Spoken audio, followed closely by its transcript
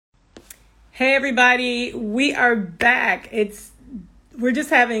Hey everybody, we are back. We're just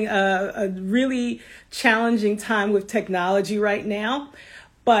having a really challenging time with technology right now,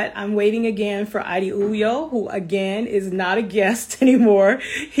 but I'm waiting again for Adi Uyo, who again is not a guest anymore.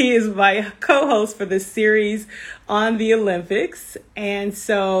 He is my co-host for this series on the Olympics. And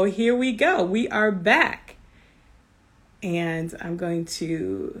so here we go. We are back. And I'm going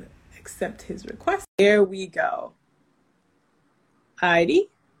to accept his request. There we go. Adi.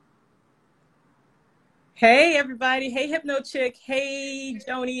 Hey everybody. Hey Hypno Chick. Hey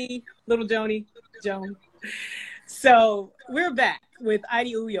Joni, little Joan. So we're back with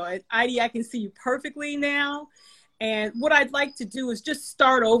Adi Uyo. Adi, I can see you perfectly now. And what I'd like to do is just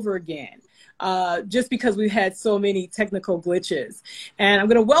start over again, just because we've had so many technical glitches. And I'm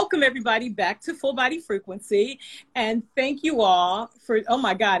going to welcome everybody back to Full Body Frequency. And thank you all for, oh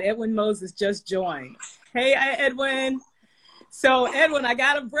my God, Edwin Moses just joined. Hey, Edwin. So, Edwin, I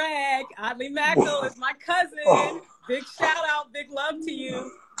got to brag. Audley Mackel is my cousin. Big shout out, big love to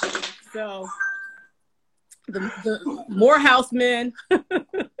you. So, the Morehouse men.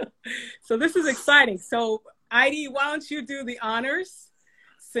 So, this is exciting. So, Adi, why don't you do the honors?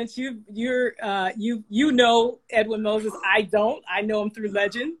 Since you know Edwin Moses, I don't. I know him through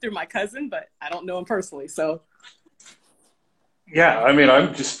legend, through my cousin, but I don't know him personally. So, yeah, I mean,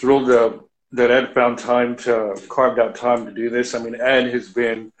 I'm just thrilled that Ed carved out time to do this. I mean, Ed has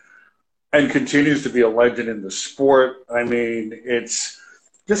been and continues to be a legend in the sport. I mean, it's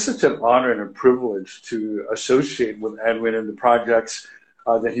just such an honor and a privilege to associate with Edwin and the projects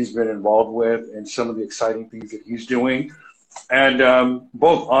that he's been involved with and some of the exciting things that he's doing. And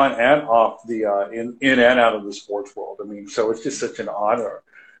both on and off the in and out of the sports world. I mean, so it's just such an honor.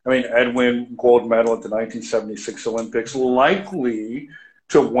 I mean, Edwin, gold medal at the 1976 Olympics, likely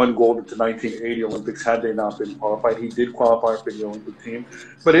to have won gold at the 1980 Olympics had they not been qualified. He did qualify for the Olympic team.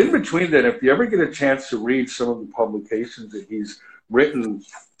 But in between that, if you ever get a chance to read some of the publications that he's written,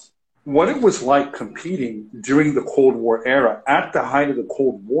 what it was like competing during the Cold War era, at the height of the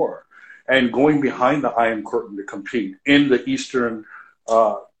Cold War, and going behind the Iron Curtain to compete in the Eastern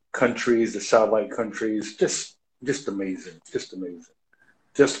countries, the satellite countries, just amazing,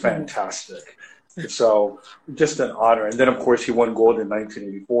 just fantastic. So just an honor. And then, of course, he won gold in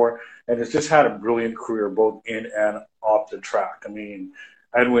 1984 and has just had a brilliant career both in and off the track. I mean,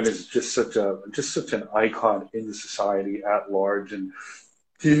 Edwin is just such an icon in the society at large. And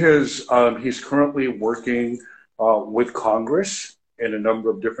he's currently working with Congress in a number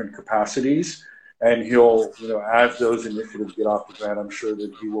of different capacities. And he'll, as those initiatives get off the ground, I'm sure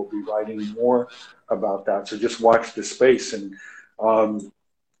that he will be writing more about that. So just watch the space and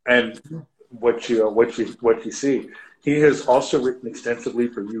what you see. He has also written extensively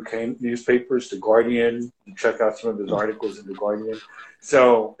for UK newspapers, The Guardian. You check out some of his articles in The Guardian.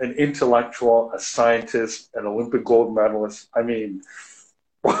 So an intellectual, a scientist, an Olympic gold medalist. I don't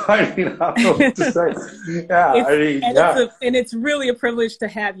know what to say. Yeah, and it's really a privilege to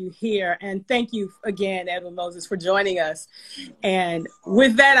have you here. And thank you again, Edwin Moses, for joining us. And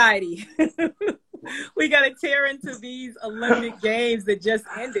with that, Adi, we got to tear into these Olympic Games that just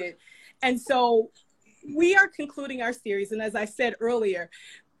ended. And so we are concluding our series. And as I said earlier,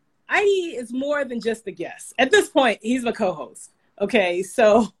 Adi is more than just a guest. At this point, he's my co-host. Okay,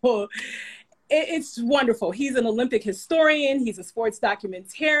 so it's wonderful. He's an Olympic historian. He's a sports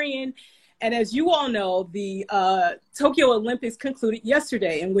documentarian. And as you all know, the Tokyo Olympics concluded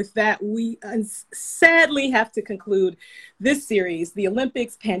yesterday. And with that, we sadly have to conclude this series, the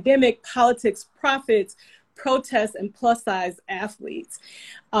Olympics, pandemic, politics, profits, protests, and plus-size athletes.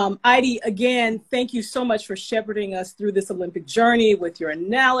 Adi, again, thank you so much for shepherding us through this Olympic journey with your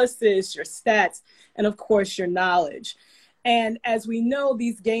analysis, your stats, and of course, your knowledge. And as we know,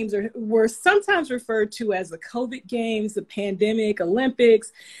 these games were sometimes referred to as the COVID games, the pandemic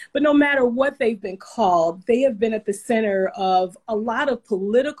Olympics, but no matter what they've been called, they have been at the center of a lot of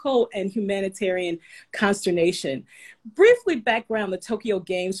political and humanitarian consternation. Briefly background the Tokyo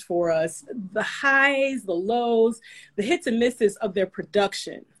Games for us, the highs, the lows, the hits and misses of their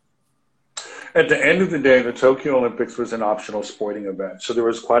production. At the end of the day, the Tokyo Olympics was an optional sporting event. So there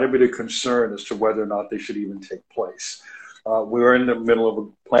was quite a bit of concern as to whether or not they should even take place. We were in the middle of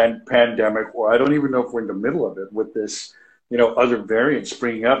a planned pandemic, or I don't even know if we're in the middle of it with this, other variant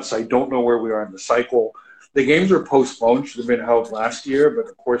springing up. So I don't know where we are in the cycle. The games were postponed, should have been held last year, but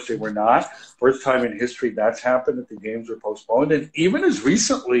of course they were not. First time in history that's happened, that the games were postponed. And even as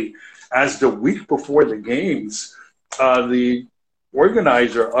recently as the week before the games, the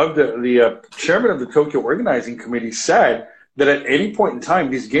organizer of the chairman of the Tokyo Organizing Committee said that at any point in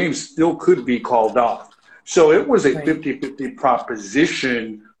time, these games still could be called off. So it was a 50-50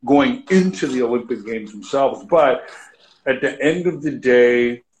 proposition going into the Olympic Games themselves. But at the end of the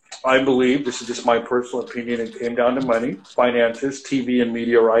day, I believe, this is just my personal opinion, it came down to money, finances, TV and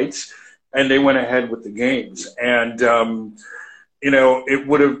media rights, and they went ahead with the games. And, it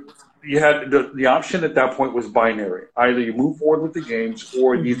would have, you had the option at that point was binary. Either you move forward with the games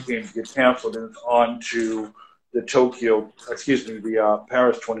or these games get canceled and it's on to the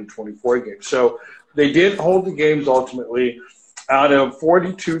Paris 2024 games. So they did hold the games ultimately. Out of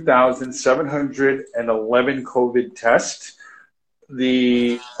 42,711 COVID tests,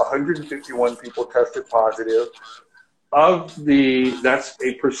 the 151 people tested positive. That's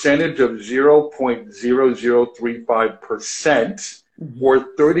a percentage of 0.0035%, or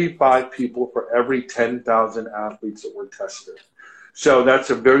 35 people for every 10,000 athletes that were tested. So that's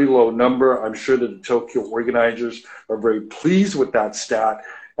a very low number. I'm sure that the Tokyo organizers are very pleased with that stat.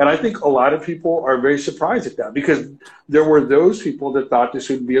 And I think a lot of people are very surprised at that, because there were those people that thought this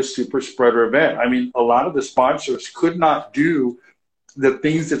would be a super spreader event. I mean, a lot of the sponsors could not do the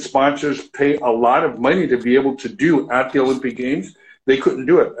things that sponsors pay a lot of money to be able to do at the Olympic Games. They couldn't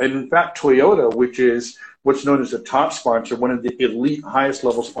do it. And in fact, Toyota, which is what's known as a top sponsor, one of the elite highest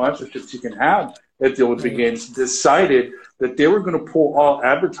level sponsorships you can have at the Olympic Games, decided that they were going to pull all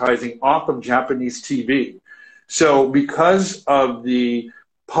advertising off of Japanese TV. So because of the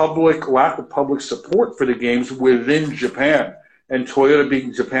lack of public support for the games within Japan, and Toyota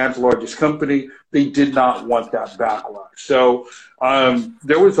being Japan's largest company, they did not want that backlash. So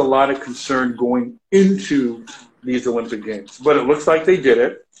there was a lot of concern going into these Olympic Games, but it looks like they did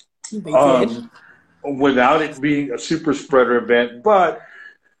it without it being a super spreader event. But,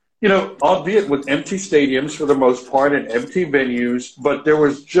 albeit with empty stadiums for the most part and empty venues, but there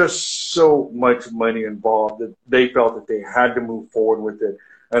was just so much money involved that they felt that they had to move forward with it.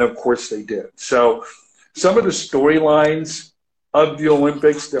 And of course they did. So some of the storylines of the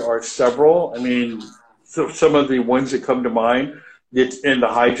Olympics, there are several. I mean, so some of the ones that come to mind, it's in the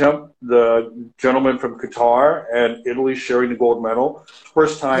high jump, the gentleman from Qatar and Italy sharing the gold medal.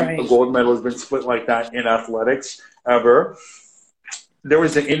 First time a gold medal has been split like that in athletics ever. There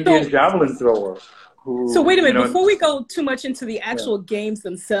was the Indian javelin thrower. So wait a minute, before we go too much into the actual games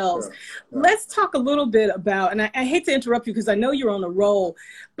themselves, let's talk a little bit about, and I hate to interrupt you because I know you're on a roll,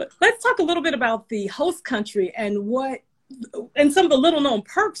 but let's talk a little bit about the host country and some of the little known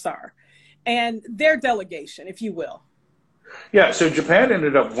perks are, and their delegation, if you will. Yeah, so Japan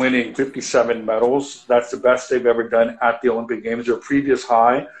ended up winning 57 medals. That's the best they've ever done at the Olympic Games. Their previous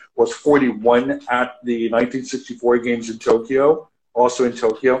high was 41 at the 1964 Games in Tokyo, also in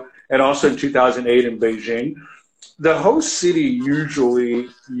Tokyo, and also in 2008 in Beijing. The host city usually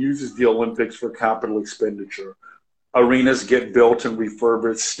uses the Olympics for capital expenditure. Arenas get built and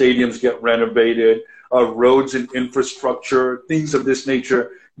refurbished, stadiums get renovated, roads and infrastructure, things of this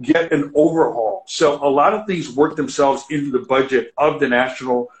nature get an overhaul. So a lot of things work themselves into the budget of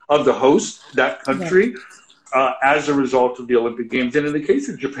the host, that country, as a result of the Olympic Games. And in the case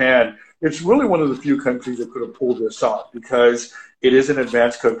of Japan, it's really one of the few countries that could have pulled this off, because it is an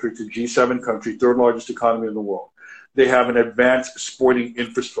advanced country. It's a G7 country, third largest economy in the world. They have an advanced sporting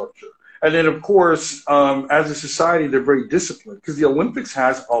infrastructure. And then, of course, as a society, they're very disciplined, because the Olympics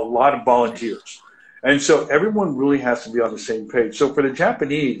has a lot of volunteers. And so everyone really has to be on the same page. So for the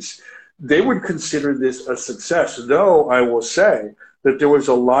Japanese, they would consider this a success, though I will say that there was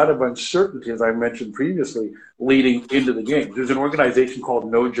a lot of uncertainty, as I mentioned previously, leading into the games. There's an organization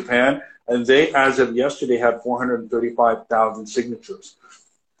called No Japan, and they, as of yesterday, had 435,000 signatures.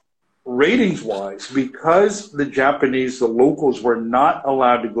 Ratings-wise, because the locals were not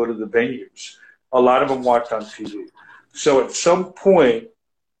allowed to go to the venues, a lot of them watched on TV. So at some point,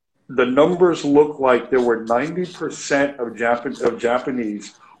 the numbers look like there were 90% of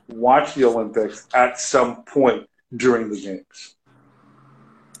Japanese watch the Olympics at some point during the games.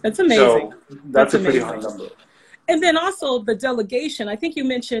 That's amazing. So that's a pretty high number. And then also the delegation, I think you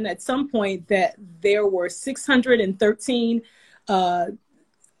mentioned at some point that there were 613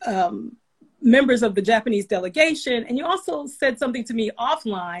 members of the Japanese delegation. And you also said something to me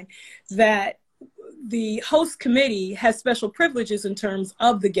offline that the host committee has special privileges in terms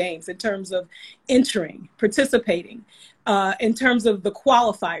of the games, in terms of entering, participating, in terms of the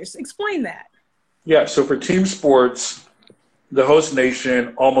qualifiers. Explain that. Yeah, so for team sports, the host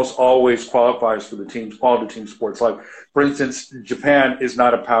nation almost always qualifies for all the team sports. Like, for instance, Japan is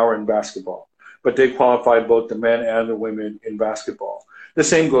not a power in basketball, but they qualify both the men and the women in basketball. The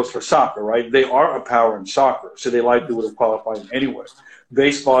same goes for soccer, right? They are a power in soccer, so they likely would have qualified anyway.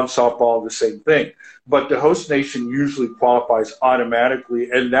 Baseball and softball, the same thing. But the host nation usually qualifies automatically,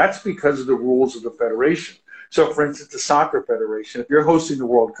 and that's because of the rules of the federation. So, for instance, the Soccer Federation, if you're hosting the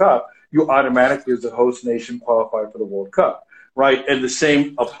World Cup, you automatically, as the host nation, qualify for the World Cup, right? And the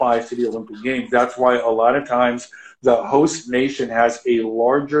same applies to the Olympic Games. That's why a lot of times the host nation has a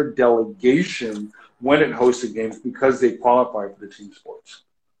larger delegation when it hosts the games because they qualify for the team sports.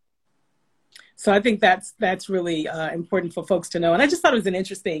 So I think that's really important for folks to know. And I just thought it was an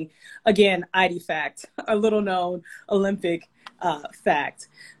interesting, again, ID fact, a little known Olympic fact.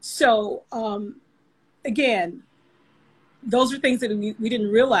 So again, those are things that we didn't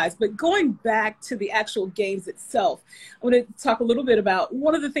realize. But going back to the actual games itself, I want to talk a little bit about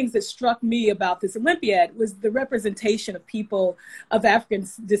one of the things that struck me about this Olympiad was the representation of people of African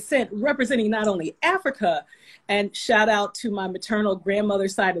descent, representing not only Africa, and shout out to my maternal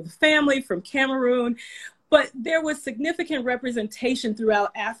grandmother's side of the family from Cameroon, but there was significant representation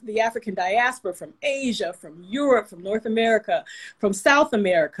throughout the African diaspora from Asia, from Europe, from North America, from South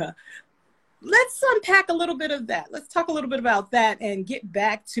America. Let's unpack a little bit of that. Let's talk a little bit about that and get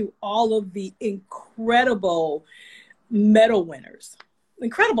back to all of the incredible medal winners,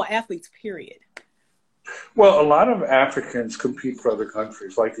 incredible athletes, period. Well, a lot of Africans compete for other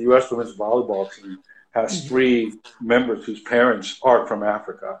countries. Like the U.S. women's volleyball team has 3 members whose parents are from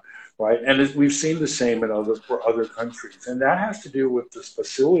Africa, right? And we've seen the same for other countries. And that has to do with the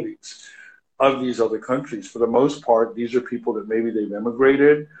facilities of these other countries. For the most part, these are people that maybe they've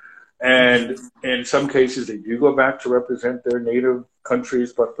immigrated, and in some cases, they do go back to represent their native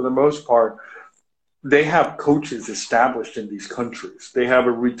countries. But for the most part, they have coaches established in these countries. They have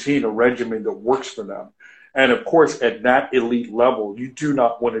a routine, a regimen that works for them. And of course, at that elite level, you do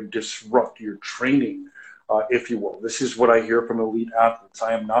not want to disrupt your training, if you will. This is what I hear from elite athletes.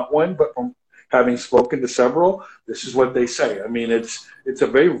 I am not one, but from having spoken to several, this is what they say. I mean, it's a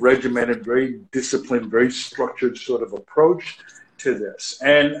very regimented, very disciplined, very structured sort of approach to this.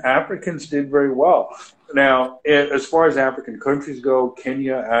 And Africans did very well. Now, as far as African countries go,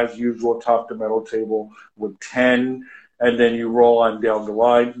 Kenya, as usual, topped the medal table with 10, and then you roll on down the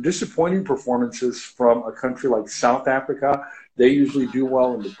line. Disappointing performances from a country like South Africa. They usually do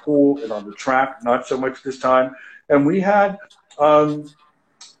well in the pool and on the track, not so much this time. And we had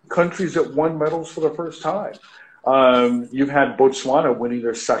countries that won medals for the first time. You've had Botswana winning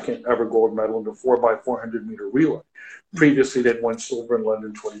their 2nd ever gold medal in the 4x400 meter relay. Previously, they'd won silver in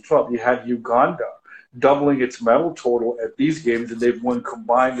London 2012. You had Uganda doubling its medal total at these games, and they've won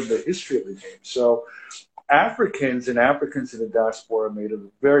combined in the history of the game. So Africans in the diaspora made a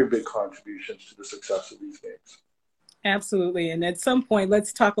very big contributions to the success of these games. Absolutely. And at some point,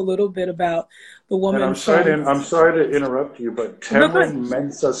 let's talk a little bit about the woman. And I'm sorry to interrupt you, but Temrin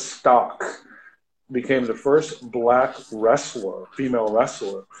Mensah Stock became the first Black wrestler, female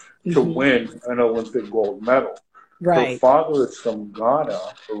wrestler, to win an Olympic gold medal. Right. Her father is from Ghana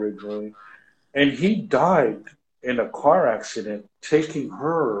originally, and he died in a car accident taking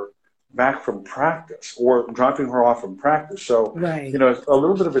her back from practice or dropping her off from practice. So, right. You know, a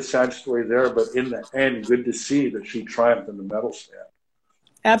little bit of a sad story there, but in the end, good to see that she triumphed in the medal stand.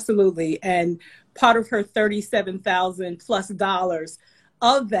 Absolutely. And part of her $37,000+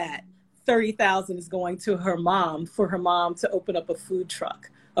 of that, 30,000 is going to her mom for her mom to open up a food truck,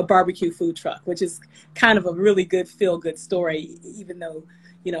 a barbecue food truck, which is kind of a really good feel-good story, even though,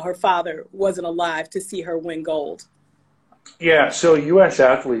 you know, her father wasn't alive to see her win gold. Yeah, so U.S.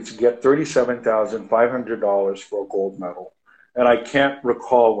 athletes get $37,500 for a gold medal. And I can't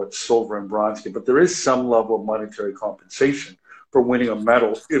recall what silver and bronze get, but there is some level of monetary compensation for winning a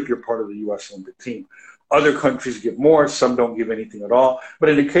medal if you're part of the U.S. Olympic team. Other countries give more, some don't give anything at all. But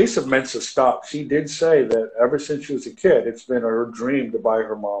in the case of Mensah Stock, she did say that ever since she was a kid, it's been her dream to buy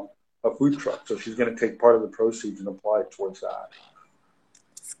her mom a food truck. So she's going to take part of the proceeds and apply it towards that.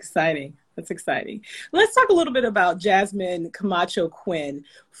 It's exciting. That's exciting. Let's talk a little bit about Jasmine Camacho Quinn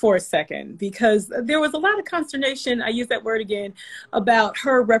for a second, because there was a lot of consternation, I use that word again, about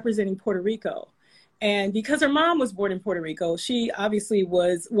her representing Puerto Rico. And because her mom was born in Puerto Rico, she obviously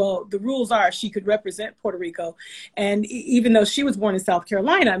was, well, the rules are she could represent Puerto Rico. And even though she was born in South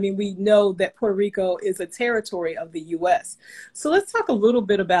Carolina, I mean, we know that Puerto Rico is a territory of the U.S. So let's talk a little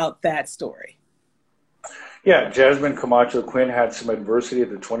bit about that story. Yeah, Jasmine Camacho Quinn had some adversity at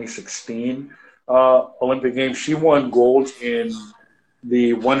the 2016 Olympic Games. She won gold in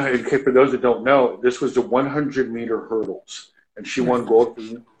the 100, for those that don't know, this was the 100-meter hurdles. And she won gold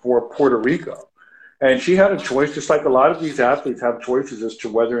for Puerto Rico. And she had a choice, just like a lot of these athletes have choices as to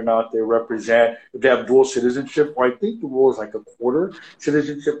whether or not they represent, if they have dual citizenship, or I think the rule is like a quarter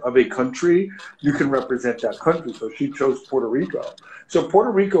citizenship of a country, you can represent that country. So she chose Puerto Rico. So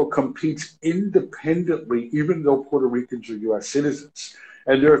Puerto Rico competes independently, even though Puerto Ricans are U.S. citizens.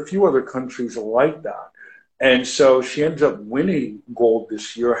 And there are a few other countries like that. And so she ends up winning gold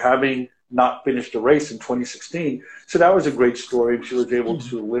this year, having not finished a race in 2016. So that was a great story. She was able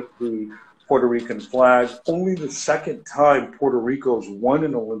to lift the Puerto Rican flag. Only the second time Puerto Rico's won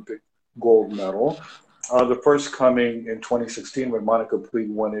an Olympic gold medal. The first coming in 2016 when Monica Puig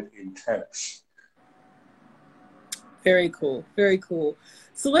won it in tennis. Very cool. Very cool.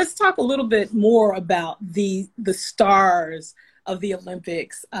 So let's talk a little bit more about the stars of the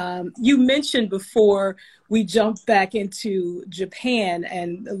Olympics. You mentioned before we jumped back into Japan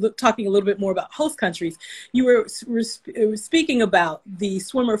and talking a little bit more about host countries, you were speaking about the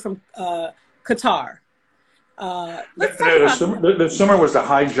swimmer from Qatar. The swimmer was the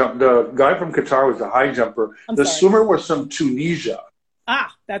high jump. The guy from Qatar was the high jumper. Swimmer was from Tunisia.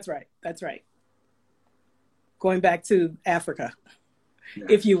 Ah, that's right. That's right. Going back to Africa,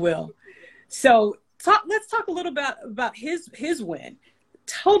 if you will. So let's talk a little bit about his win.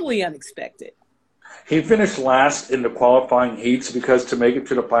 Totally unexpected. He finished last in the qualifying heats because to make it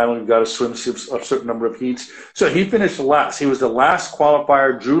to the final, you've got to swim a certain number of heats. So he finished last. He was the last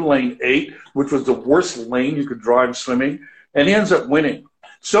qualifier, drew lane 8, which was the worst lane you could draw in swimming, and he ends up winning.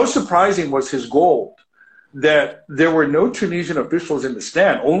 So surprising was his gold that there were no Tunisian officials in the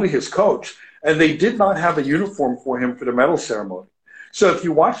stand, only his coach, and they did not have a uniform for him for the medal ceremony. So if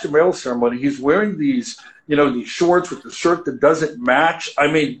you watch the medal ceremony, he's wearing these shorts with the shirt that doesn't match. I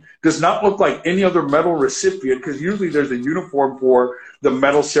mean, does not look like any other medal recipient because usually there's a uniform for the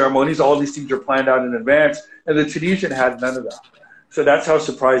medal ceremonies. All these things are planned out in advance, and the Tunisian had none of that. So that's how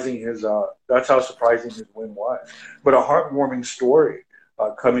surprising his win was. But a heartwarming story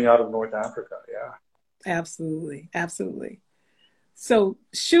coming out of North Africa. Yeah, absolutely, absolutely. So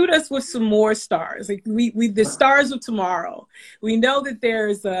shoot us with some more stars. Like the stars of tomorrow. We know that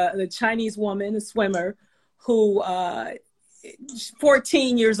there's the Chinese woman, a swimmer, who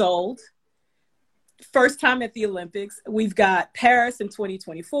 14 years old, first time at the Olympics. We've got Paris in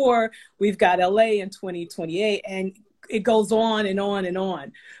 2024. We've got LA in 2028, and it goes on and on and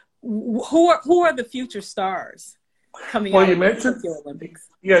on. Who are the future stars coming out of the Olympics?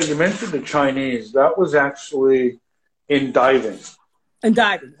 Yeah, you mentioned the Chinese. That was actually in diving. And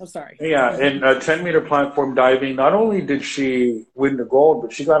diving, I'm sorry. Yeah, in 10-meter platform diving, not only did she win the gold,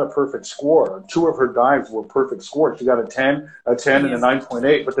 but she got a perfect score. 2 of her dives were perfect scores. She got a 10, and a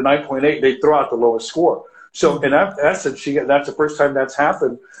 9.8. But the 9.8, they throw out the lowest score. So in essence, that's the first time that's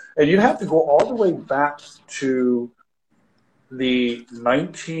happened. And you'd have to go all the way back to the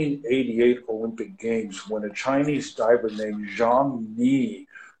 1988 Olympic Games when a Chinese diver named Zhang Ni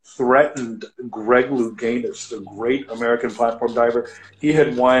threatened Greg Louganis, the great American platform diver. He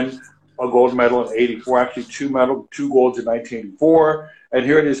had won a gold medal in '84, actually 2 golds in 1984. And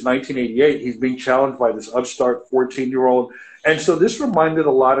here it is, 1988. He's being challenged by this upstart 14-year-old. And so this reminded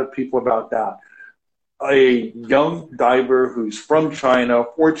a lot of people about that. A young diver who's from China,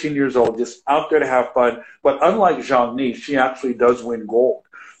 14 years old, just out there to have fun. But unlike Zhang Ni, she actually does win gold.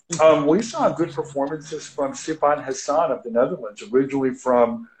 We saw good performances from Sifan Hassan of the Netherlands, originally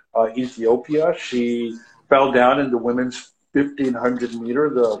from Ethiopia. She fell down in the women's 1,500 meter,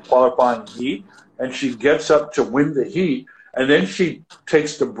 the qualifying heat, and she gets up to win the heat. And then she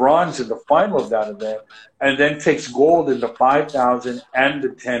takes the bronze in the final of that event, and then takes gold in the 5,000 and the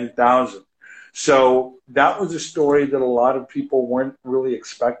 10,000. So that was a story that a lot of people weren't really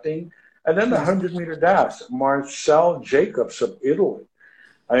expecting. And then the 100-meter dash, Marcel Jacobs of Italy.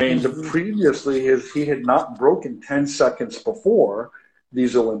 I mean, previously he had not broken 10 seconds before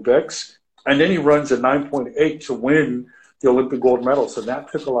these Olympics, and then he runs a 9.8 to win the Olympic gold medal. So that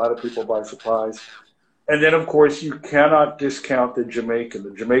took a lot of people by surprise. And then, of course, you cannot discount the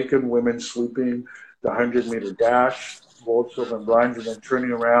Jamaican women sweeping the 100-meter dash, gold, silver, and bronze, and then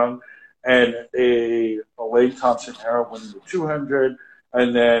turning around, and Elaine Thompson-Herah winning the 200,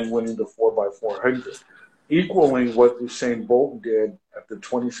 and then winning the 4x400. Equaling what Usain Bolt did at the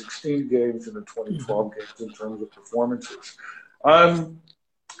 2016 games and the 2012 games in terms of performances.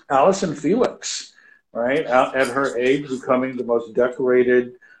 Allyson Felix, right, at her age, becoming the most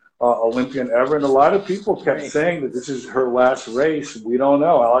decorated Olympian ever. And a lot of people kept saying that this is her last race. We don't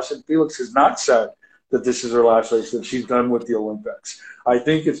know. Allyson Felix has not said that this is her last race, that she's done with the Olympics. I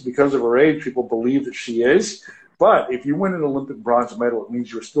think it's because of her age, people believe that she is. But if you win an Olympic bronze medal, it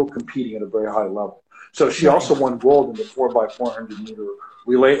means you're still competing at a very high level. So she also won gold in the 4x400 meter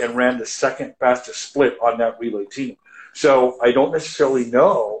relay and ran the second fastest split on that relay team. So I don't necessarily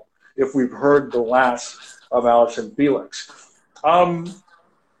know if we've heard the last of Allyson Felix.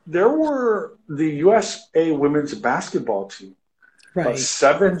 There were the USA women's basketball team.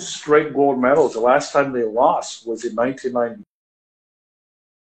 7 straight gold medals. The last time they lost was in 1990.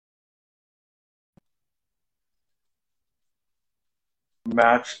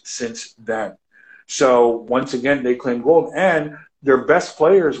 match since then. So once again, they claimed gold, and their best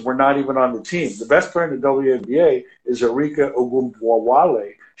players were not even on the team. The best player in the WNBA is Erika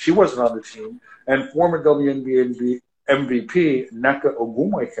Ogunbowale. She wasn't on the team, and former WNBA MVP Nneka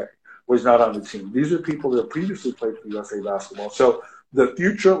Ogwumike was not on the team. These are people that previously played for USA Basketball. So the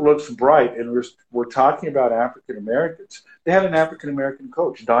future looks bright, and we're talking about African Americans. They had an African American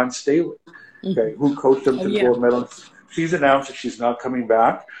coach, Dawn Staley, okay, who coached them to the gold medal. She's announced that she's not coming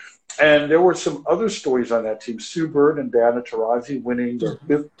back. And there were some other stories on that team. Sue Bird and Diana Taurasi winning their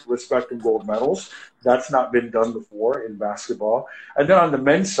fifth respective gold medals. That's not been done before in basketball. And then on the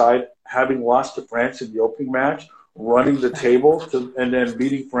men's side, having lost to France in the opening match, running the table and then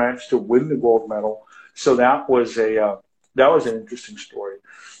beating France to win the gold medal. So that was an interesting story.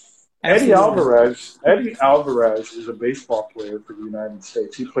 Eddie Alvarez is a baseball player for the United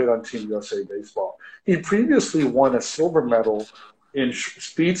States. He played on Team USA Baseball. He previously won a silver medal in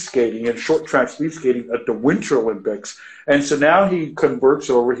speed skating and short track speed skating at the Winter Olympics. And so now he converts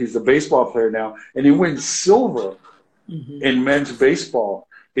over. He's a baseball player now, and he wins silver in men's baseball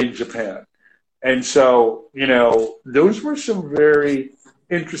in Japan. And so, you know, those were some very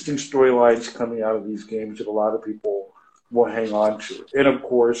interesting storylines coming out of these games that a lot of people will hang on to. And of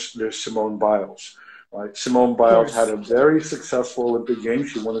course, there's Simone Biles. Right? Simone Biles had a very successful Olympic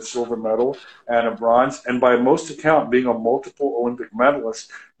Games. She won a silver medal and a bronze. And by most account, being a multiple Olympic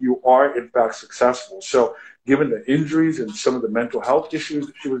medalist, you are, in fact, successful. So given the injuries and some of the mental health issues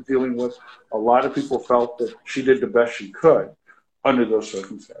that she was dealing with, a lot of people felt that she did the best she could under those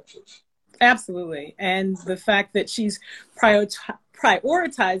circumstances. Absolutely. And the fact that she's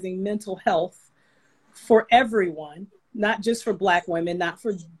prioritizing mental health for everyone, not just for Black women, not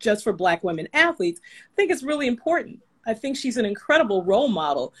just for Black women athletes, I think it's really important. I think she's an incredible role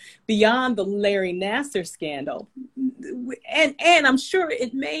model beyond the Larry Nassar scandal. And I'm sure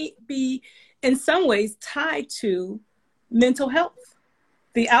it may be in some ways tied to mental health.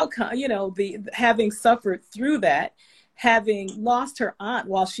 The outcome, you know, the having suffered through that, having lost her aunt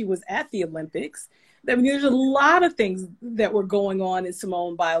while she was at the Olympics. I mean, there's a lot of things that were going on in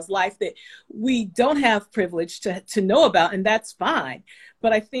Simone Biles' life that we don't have privilege to know about, and that's fine.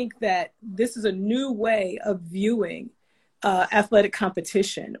 But I think that this is a new way of viewing athletic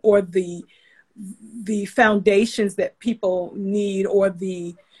competition, or the foundations that people need, or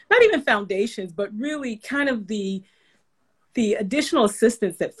not even foundations, but really kind of the additional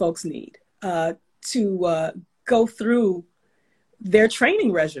assistance that folks need to go through their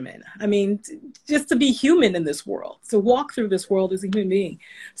training regimen. I mean, just to be human in this world, to walk through this world as a human being.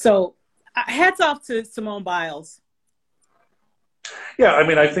 So hats off to Simone Biles. Yeah, I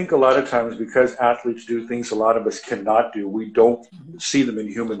mean, I think a lot of times because athletes do things a lot of us cannot do, we don't see them in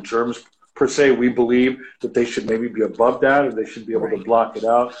human terms per se. We believe that they should maybe be above that, or they should be able to block it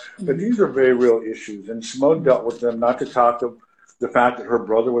out. But these are very real issues. And Simone dealt with them, not to talk of the fact that her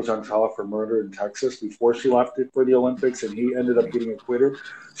brother was on trial for murder in Texas before she left it for the Olympics, and he ended up getting acquitted.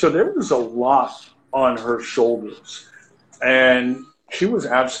 So there was a lot on her shoulders. And she was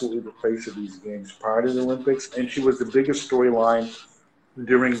absolutely the face of these games prior to the Olympics, and she was the biggest storyline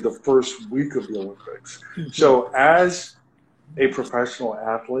during the first week of the Olympics. So as a professional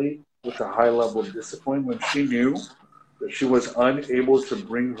athlete with a high level of discipline, when she knew that she was unable to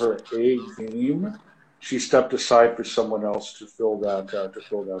bring her A game, she stepped aside for someone else to fill that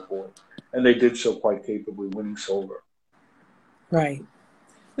void, and they did so quite capably, winning silver. Right,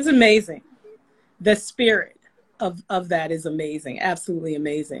 it's amazing. The spirit of that is amazing, absolutely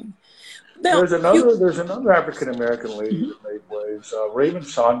amazing. Now, there's another African American lady that made waves. Raven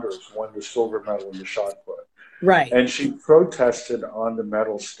Saunders won the silver medal in the shot put. Right, and she protested on the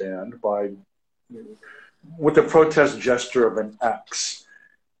medal stand with the protest gesture of an X.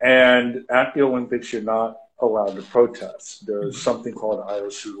 And at the Olympics, you're not allowed to protest. There's something called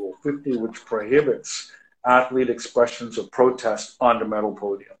IOC Rule 50, which prohibits athlete expressions of protest on the medal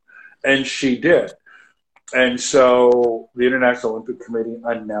podium. And she did. And so the International Olympic Committee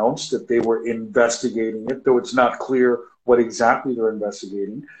announced that they were investigating it, though it's not clear what exactly they're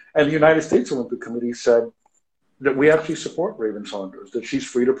investigating. And the United States Olympic Committee said that we actually support Raven Saunders, that she's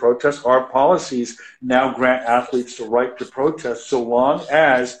free to protest. Our policies now grant athletes the right to protest so long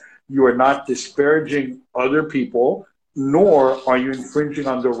as you are not disparaging other people, nor are you infringing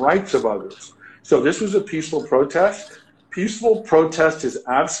on the rights of others. So this was a peaceful protest. Peaceful protest is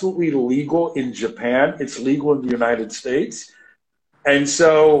absolutely legal in Japan. It's legal in the United States. And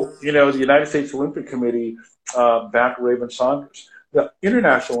so, you know, the United States Olympic Committee backed Raven Saunders. The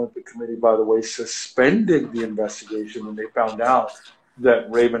International Olympic Committee, by the way, suspended the investigation when they found out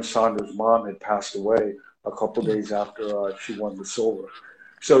that Raven Saunders' mom had passed away a couple days after she won the silver.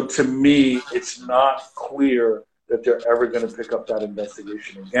 So to me, it's not clear that they're ever going to pick up that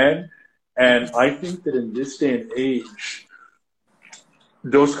investigation again. And I think that in this day and age,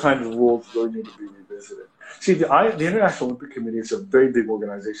 those kinds of rules really need to be revisited. See, the International Olympic Committee is a very big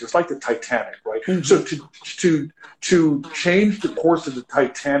organization. It's like the Titanic, right? Mm-hmm. So to change the course of the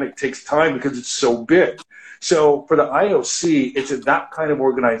Titanic takes time because it's so big. So for the IOC, it's that kind of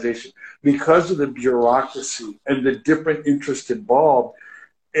organization. Because of the bureaucracy and the different interests involved,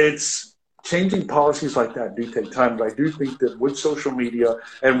 it's changing policies like that do take time. But I do think that with social media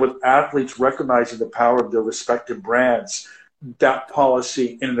and with athletes recognizing the power of their respective brands, that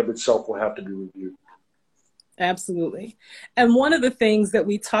policy in and of itself will have to be reviewed. Absolutely. And one of the things that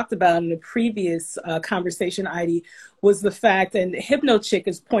we talked about in a previous conversation, Heidi, was the fact, and HypnoChick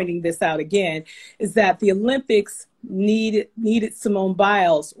is pointing this out again, is that the Olympics needed Simone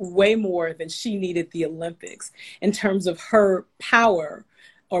Biles way more than she needed the Olympics in terms of her power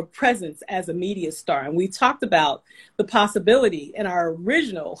or presence as a media star. And we talked about the possibility in our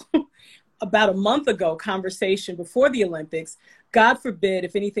original about a month ago conversation before the Olympics, God forbid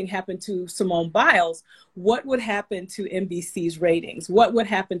if anything happened to Simone Biles, what would happen to NBC's ratings? What would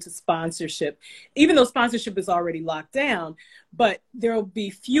happen to sponsorship? Even though sponsorship is already locked down, but there will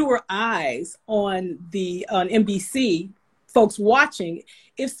be fewer eyes on NBC, folks watching,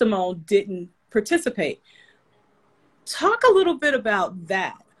 if Simone didn't participate. Talk a little bit about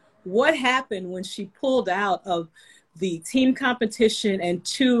that. What happened when she pulled out of the team competition and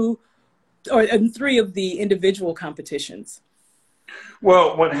three of the individual competitions?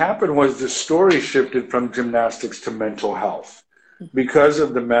 Well, what happened was the story shifted from gymnastics to mental health because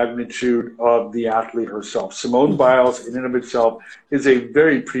of the magnitude of the athlete herself. Simone Biles, in and of itself, is a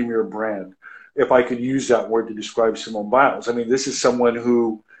very premier brand, if I could use that word to describe Simone Biles. I mean, this is someone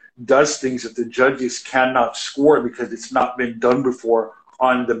who does things that the judges cannot score because it's not been done before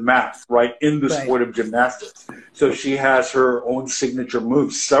on the mat, right, in the sport of gymnastics. So she has her own signature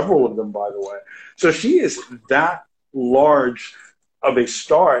moves, several of them, by the way. So she is that large of a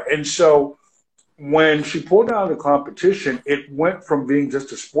star. And so when she pulled out of the competition, it went from being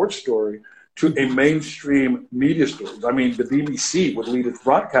just a sports story to a mainstream media story. I mean, the BBC would lead its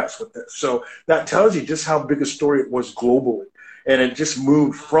broadcast with this. So that tells you just how big a story it was globally. And it just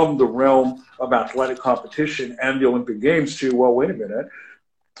moved from the realm of athletic competition and the Olympic Games to, well, wait a minute.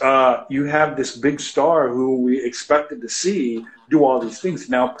 You have this big star who we expected to see do all these things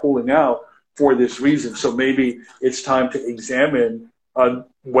now pulling out for this reason. So maybe it's time to examine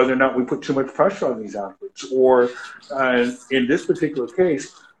whether or not we put too much pressure on these athletes. Or in this particular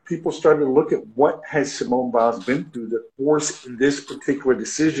case, people started to look at what has Simone Biles been through that forced this particular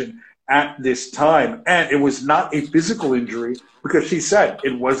decision at this time. And it was not a physical injury because she said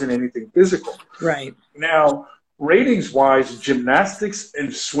it wasn't anything physical. Right. Now, ratings-wise, gymnastics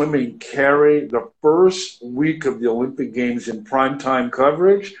and swimming carry the first week of the Olympic Games in primetime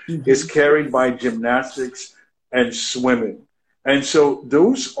coverage is carried by gymnastics and swimming. And so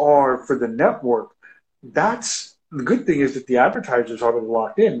those are, for the network, that's the good thing is that the advertisers are already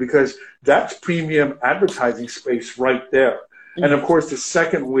locked in because that's premium advertising space right there. And of course, the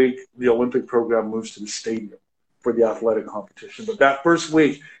second week, the Olympic program moves to the stadium for the athletic competition. But that first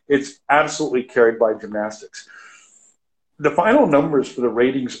week, it's absolutely carried by gymnastics. The final numbers for the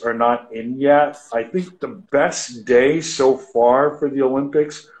ratings are not in yet. I think the best day so far for the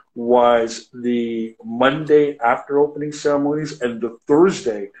Olympics was the Monday after opening ceremonies and the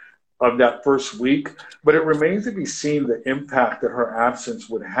Thursday of that first week. But it remains to be seen the impact that her absence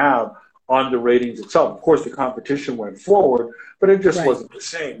would have on the ratings itself. Of course, the competition went forward, but it just wasn't the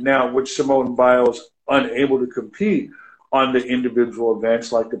same. Now, with Simone Biles unable to compete on the individual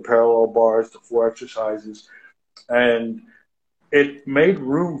events like the parallel bars, the floor exercises, and it made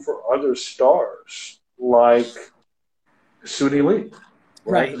room for other stars like Suni Lee,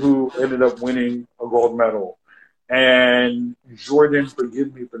 right, who ended up winning a gold medal. And Jordan,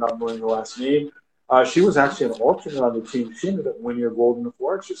 forgive me for not knowing her last name, she was actually an alternate on the team. She ended up winning a gold in the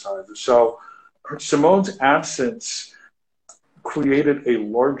floor exercises. So Simone's absence created a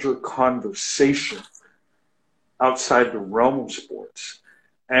larger conversation outside the realm of sports.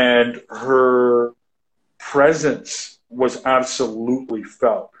 And her presence was absolutely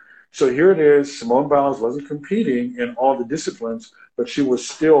felt. So here it is, Simone Biles wasn't competing in all the disciplines, but she was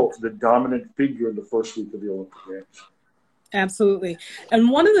still the dominant figure in the first week of the Olympic Games. Absolutely. And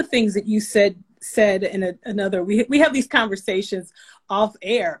one of the things that you said in another, we have these conversations off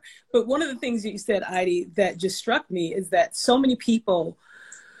air, but one of the things that you said, Heidi, that just struck me is that so many people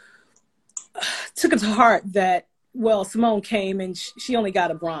took it to heart that, well, Simone came and she only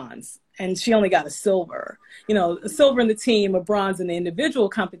got a bronze. and she only got a silver. You know, a silver in the team, a bronze in the individual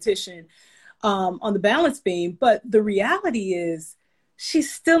competition on the balance beam. But the reality is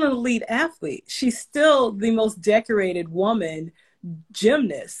she's still an elite athlete. She's still the most decorated woman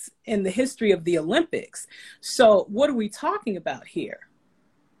gymnast in the history of the Olympics. So what are we talking about here?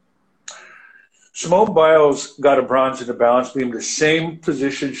 Simone Biles got a bronze in the balance beam, the same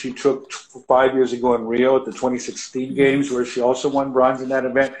position she took 5 years ago in Rio at the 2016 games, where she also won bronze in that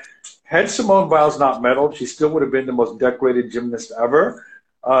event. Had Simone Biles not medaled, she still would have been the most decorated gymnast ever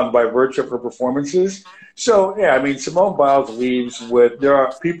by virtue of her performances. So, yeah, I mean, Simone Biles leaves with, there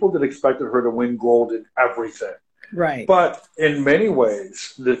are people that expected her to win gold in everything. Right. But in many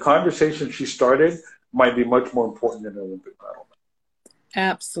ways, the conversation she started might be much more important than an Olympic medal.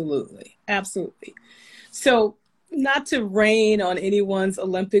 Absolutely. Absolutely. So not to rain on anyone's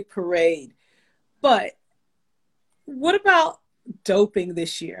Olympic parade, but what about doping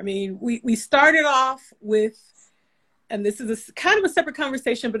this year? I mean, we started off with, and this is kind of a separate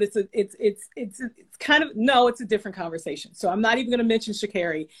conversation, but it's kind of, no, it's a different conversation. So I'm not even going to mention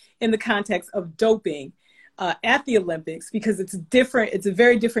Sha'Carri in the context of doping at the Olympics, because it's different. It's a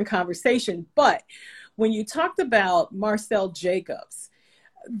very different conversation. But when you talked about Marcel Jacobs,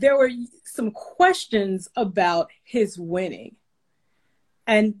 there were some questions about his winning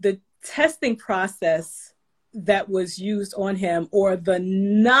and the testing process that was used on him, or the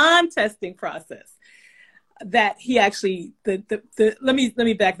non-testing process that he actually, let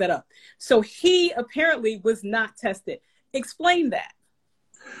me back that up. So he apparently was not tested. Explain that.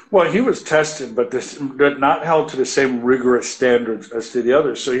 Well, he was tested, but not held to the same rigorous standards as to the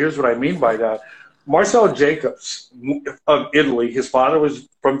others. So here's what I mean by that. Marcel Jacobs of Italy, his father was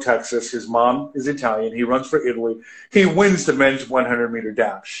from Texas, his mom is Italian, he runs for Italy. He wins the men's 100-meter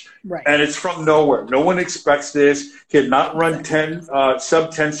dash. Right. And it's from nowhere. No one expects this. He had not run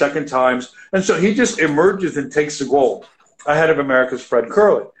sub 10-second times. And so he just emerges and takes the gold ahead of America's Fred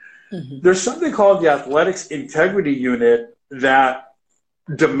Kerley. Mm-hmm. There's something called the Athletics Integrity Unit that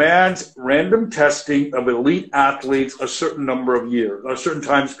demands random testing of elite athletes a certain number of years, or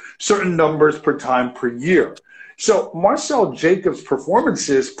certain numbers per time per year. So Marcel Jacobs'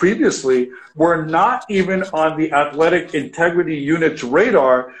 performances previously were not even on the Athletic Integrity Unit's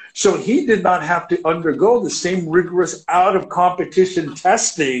radar, so he did not have to undergo the same rigorous out-of-competition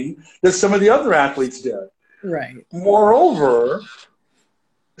testing that some of the other athletes did. Right. Moreover,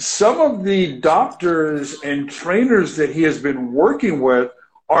 some of the doctors and trainers that he has been working with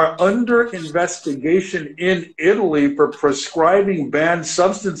are under investigation in Italy for prescribing banned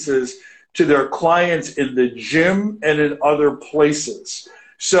substances to their clients in the gym and in other places.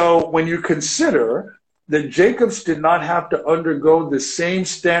 So when you consider that Jacobs did not have to undergo the same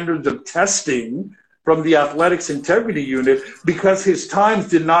standards of testing from the Athletics Integrity Unit because his times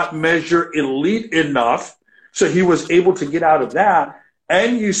did not measure elite enough, so he was able to get out of that,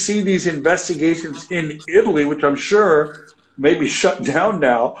 and you see these investigations in Italy, which I'm sure may be shut down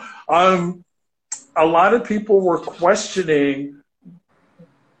now, a lot of people were questioning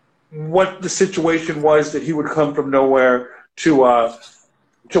what the situation was that he would come from nowhere to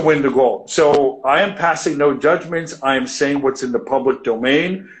win the gold. So I am passing no judgments. I am saying what's in the public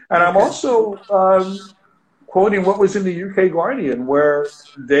domain. And I'm also quoting what was in the UK Guardian, where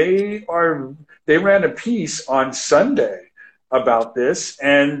they ran a piece on Sunday about this,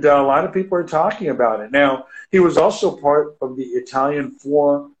 and a lot of people are talking about it. Now, he was also part of the Italian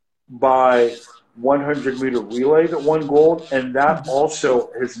 4x100-meter relay that won gold, and that also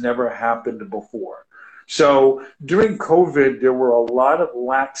has never happened before. So during COVID, there were a lot of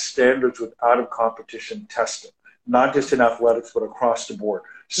lax standards with out-of-competition testing, not just in athletics, but across the board.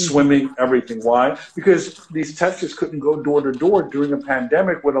 Swimming, everything. Why? Because these testers couldn't go door to door during a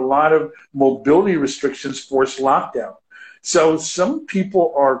pandemic when a lot of mobility restrictions forced lockdown. So some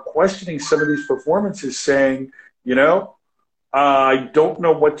people are questioning some of these performances, saying, I don't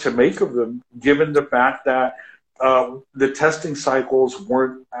know what to make of them, given the fact that the testing cycles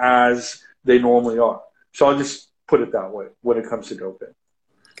weren't as they normally are. So I'll just put it that way when it comes to doping.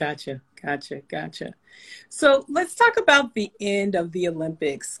 Gotcha. So let's talk about the end of the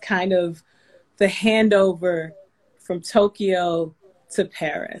Olympics, kind of the handover from Tokyo to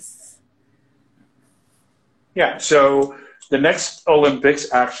Paris. Yeah, so the next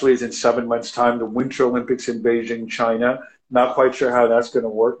Olympics actually is in 7 months' time, the Winter Olympics in Beijing, China. Not quite sure how that's going to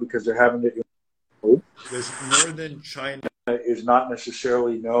work because they're having it. Because northern China is not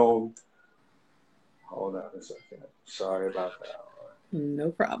necessarily known. Hold on a second. Sorry about that.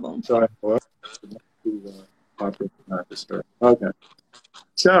 No problem. Sorry. Okay.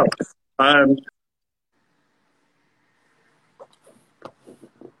 So,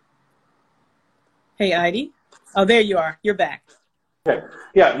 Hey, Heidi. Oh, there you are. You're back. Okay.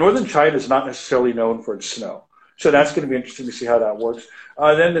 Yeah, northern China is not necessarily known for its snow. So that's going to be interesting to see how that works.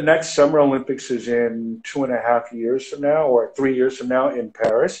 Then the next Summer Olympics is in 2.5 years from now, or 3 years from now in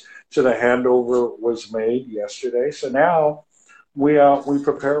Paris. So the handover was made yesterday. So now we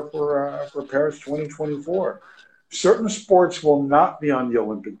prepare for Paris 2024. Certain sports will not be on the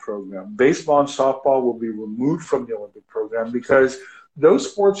Olympic program. Baseball and softball will be removed from the Olympic program because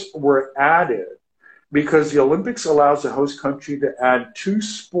those sports were added because the Olympics allows the host country to add 2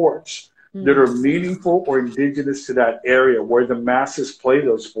 sports that are meaningful or indigenous to that area where the masses play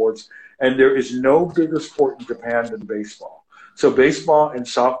those sports. And there is no bigger sport in Japan than baseball. So baseball and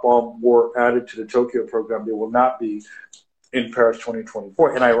softball were added to the Tokyo program. They will not be in Paris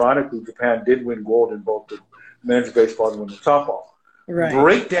 2024. And ironically, Japan did win gold in both the men's baseball and women's softball. Right.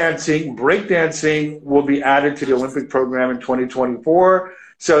 Breakdancing will be added to the Olympic program in 2024.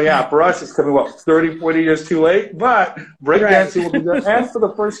 So yeah, for us, it's coming, 30, 40 years too late, but breakdancing will be there. And for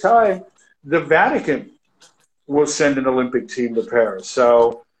the first time, the Vatican will send an Olympic team to Paris.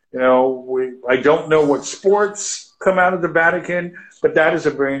 So, I don't know what sports come out of the Vatican, but that is a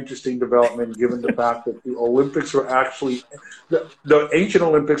very interesting development given the fact that the Olympics were actually, the ancient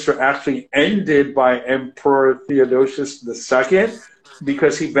Olympics were actually ended by Emperor Theodosius II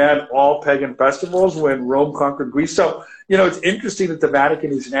because he banned all pagan festivals when Rome conquered Greece. So, it's interesting that the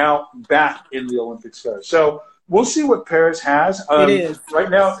Vatican is now back in the Olympic sphere. So we'll see what Paris has. It is. Right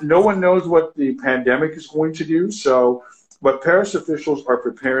now, no one knows what the pandemic is going to do. So, but Paris officials are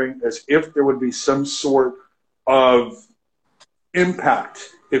preparing as if there would be some sort of impact,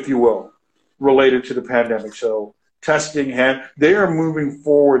 if you will, related to the pandemic. So testing, they are moving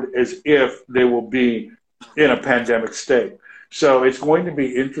forward as if they will be in a pandemic state. So it's going to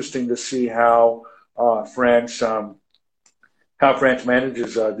be interesting to see how France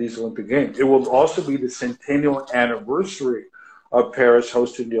manages these Olympic Games. It will also be the centennial anniversary of Paris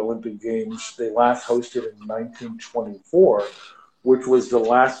hosting the Olympic Games. They last hosted in 1924, which was the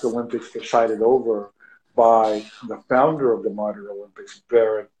last Olympics presided over by the founder of the modern Olympics,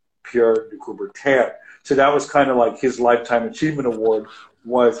 Baron Pierre de Coubertin. So that was kind of like his Lifetime Achievement Award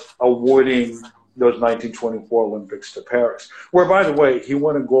was awarding those 1924 Olympics to Paris, where, by the way, he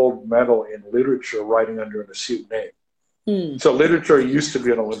won a gold medal in literature writing under an assumed name. So literature used to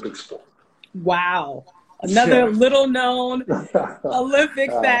be an Olympic sport. Wow. Another little known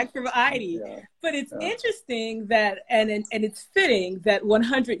Olympic fact from Heidi. But it's interesting that, and it's fitting that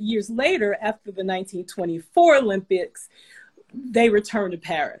 100 years later, after the 1924 Olympics, they returned to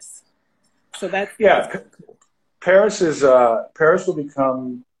Paris. So that's cool. Paris will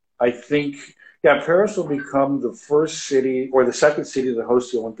become, I think, Paris will become the first city or the second city to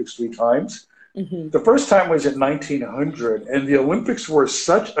host the Olympics 3 times. The first time was in 1900, and the Olympics were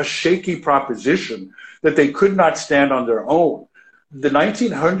such a shaky proposition that they could not stand on their own. The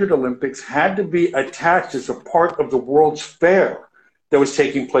 1900 Olympics had to be attached as a part of the World's Fair that was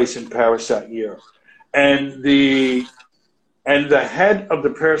taking place in Paris that year. And the head of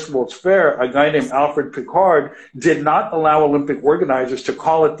the Paris World's Fair, a guy named Alfred Picard, did not allow Olympic organizers to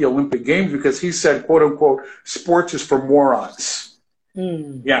call it the Olympic Games because he said, quote unquote, sports is for morons.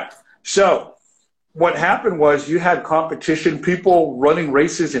 So what happened was you had competition, people running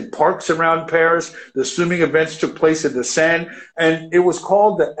races in parks around Paris. The swimming events took place in the Seine, and it was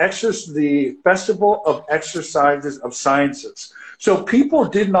called the Festival of Exercises of Sciences. So people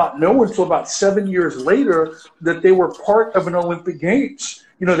did not know until about 7 years later that they were part of an Olympic Games.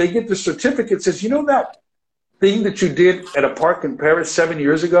 They get the certificate that says, that thing that you did at a park in Paris 7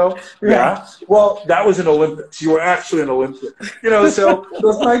 years ago? Yeah. Well, that was an Olympics. You were actually an Olympic. So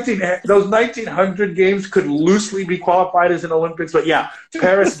those 1900 games could loosely be qualified as an Olympics. But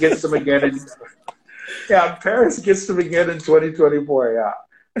Paris gets them again. Paris gets them again in 2024.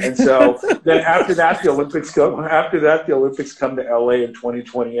 And so then after that, the Olympics come. After that, the Olympics come to LA in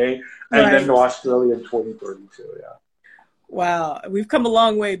 2028, and then to Australia in 2032. Wow, we've come a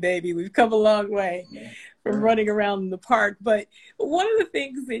long way, baby. We've come a long way from running around in the park. But one of the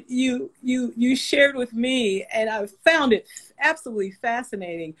things that you shared with me, and I found it absolutely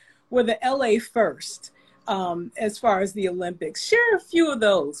fascinating, were the LA first as far as the Olympics. Share a few of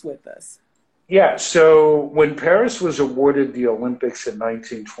those with us. So when Paris was awarded the Olympics in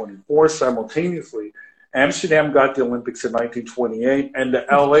 1924, simultaneously, Amsterdam got the Olympics in 1928, and the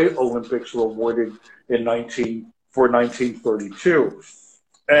LA Olympics were awarded for 1932.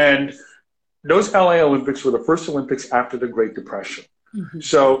 And those LA Olympics were the first Olympics after the Great Depression.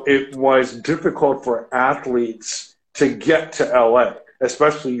 So it was difficult for athletes to get to LA,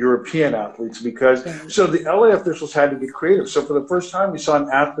 especially European athletes, because so the LA officials had to get creative. So for the first time, we saw an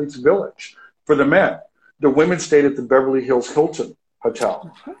athletes' village. for the men. The women stayed at the Beverly Hills Hilton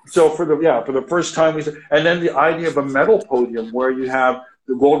Hotel. So for the first time and then the idea of a medal podium where you have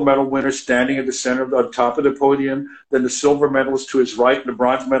the gold medal winner standing at the center of the top of the podium, then the silver medalist to his right and the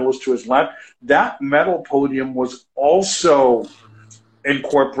bronze medalist to his left. That medal podium was also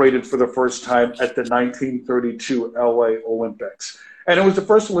incorporated for the first time at the 1932 LA Olympics. And it was the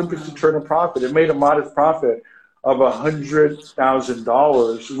first Olympics to turn a profit. It made a modest profit of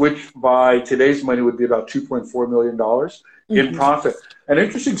 $100,000, which by today's money would be about $2.4 million in profit. An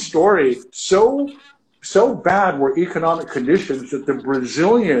interesting story. So bad were economic conditions that the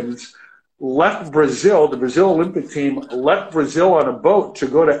Brazilians left Brazil, the Brazil Olympic team left Brazil on a boat to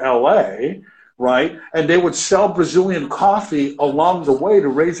go to LA, right? And they would sell Brazilian coffee along the way to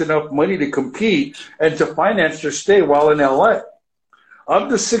raise enough money to compete and to finance their stay while in LA.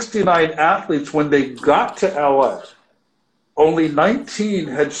 Of the 69 athletes, when they got to LA, only 19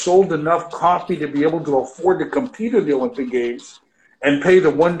 had sold enough coffee to be able to afford to compete in the Olympic Games and pay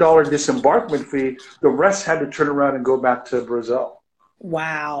the $1 disembarkment fee. The rest had to turn around and go back to Brazil.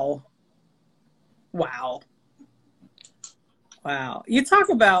 Wow. Wow. Wow. You talk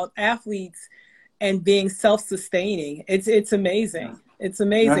about athletes and being self-sustaining. It's amazing. It's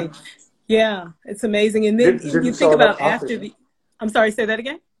amazing. Yeah, it's amazing. And then you think about after the... I'm sorry, say that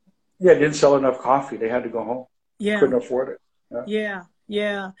again? Yeah, didn't sell enough coffee. They had to go home. Yeah. Couldn't afford it. Yeah.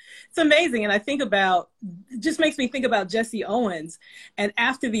 It's amazing. And I think about, it just makes me think about Jesse Owens and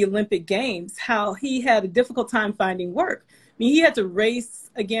after the Olympic Games, how he had a difficult time finding work. I mean, he had to race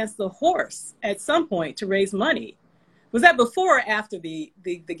against the horse at some point to raise money. Was that before or after the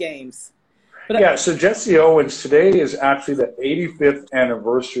Games? But so Jesse Owens, today is actually the 85th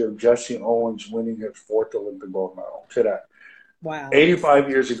anniversary of Jesse Owens winning his 4th Olympic gold medal today. Wow. 85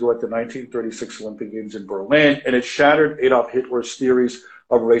 years ago at the 1936 Olympic Games in Berlin, and it shattered Adolf Hitler's theories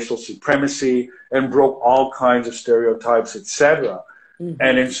of racial supremacy and broke all kinds of stereotypes, etc.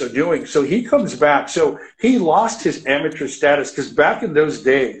 And in so doing, so he comes back. So he lost his amateur status because back in those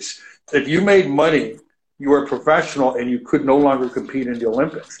days, if you made money, you were a professional and you could no longer compete in the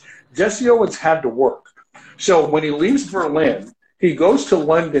Olympics. Jesse Owens had to work. So when he leaves Berlin, he goes to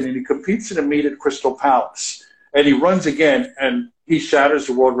London and he competes in a meet at Crystal Palace. And he runs again, and he shatters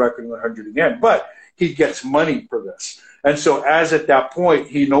the world record in 100 again. But he gets money for this. And so as at that point,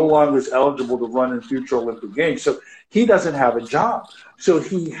 he no longer is eligible to run in future Olympic Games. So he doesn't have a job. So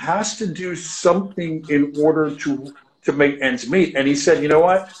he has to do something in order to make ends meet. And he said, you know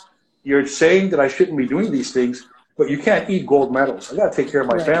what? You're saying that I shouldn't be doing these things, but you can't eat gold medals. I got to take care of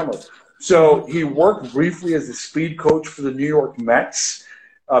my family. So he worked briefly as a speed coach for the New York Mets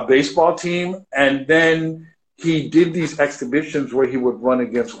baseball team. And then he did these exhibitions where he would run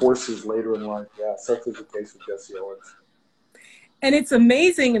against horses later in life. Yeah, such is the case with Jesse Owens. And it's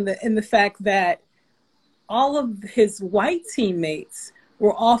amazing in the fact that all of his white teammates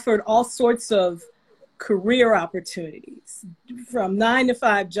were offered all sorts of career opportunities, from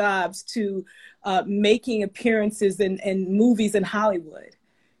 9-to-5 jobs to making appearances in movies in Hollywood.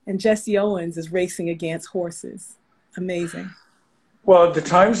 And Jesse Owens is racing against horses. Amazing. Well, the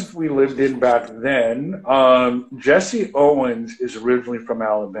times we lived in back then, Jesse Owens is originally from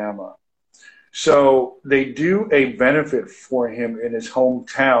Alabama. So they do a benefit for him in his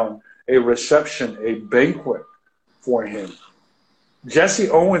hometown, a reception, a banquet for him. Jesse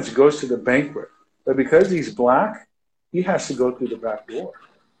Owens goes to the banquet, but because he's black, he has to go through the back door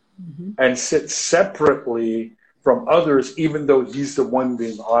and sit separately from others, even though he's the one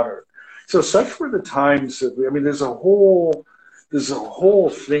being honored. So such were the times that, there's a whole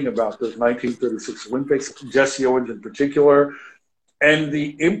thing about those 1936 Olympics, Jesse Owens in particular, and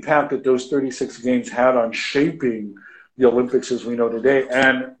the impact that those 36 games had on shaping the Olympics as we know today,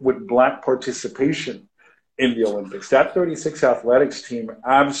 and with black participation in the Olympics. That 36 athletics team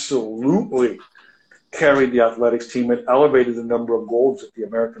absolutely carried the athletics team and elevated the number of golds that the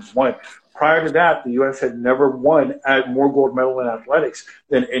Americans won. Prior to that, the U.S. had never won more gold medal in athletics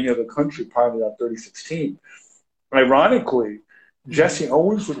than any other country prior to that 36 team. Ironically, Jesse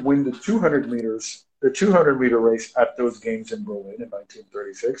Owens would win the 200-meter race at those games in Berlin in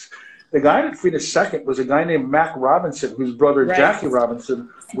 1936. The guy that finished second was a guy named Mac Robinson, whose brother Jackie Robinson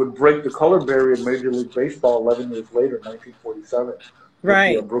would break the color barrier in Major League Baseball 11 years later, in 1947.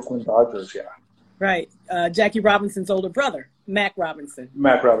 Right. With the Brooklyn Dodgers, yeah. Right. Jackie Robinson's older brother, Mac Robinson.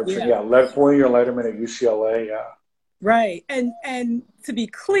 Mac Robinson, yeah. 4-year letterman at UCLA, yeah. Right. And to be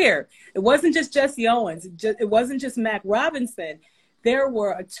clear, it wasn't just Jesse Owens. It wasn't just Mac Robinson. There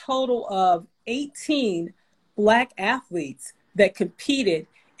were a total of 18 black athletes that competed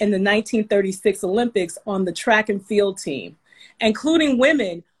in the 1936 Olympics on the track and field team, including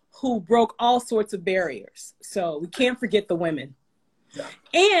women who broke all sorts of barriers. So we can't forget the women. Yeah.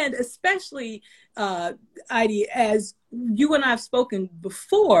 And especially, Heidi, as you and I have spoken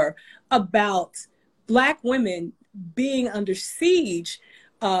before about Black women being under siege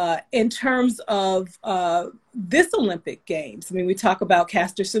in terms of this Olympic Games. I mean, we talk about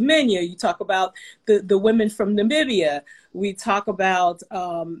Caster Semenya, you talk about the women from Namibia, we talk about,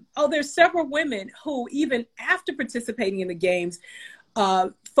 there's several women who, even after participating in the Games,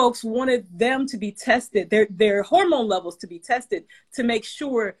 folks wanted them to be tested, their hormone levels to be tested to make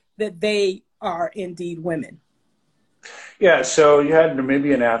sure that they are indeed women. Yeah, so you had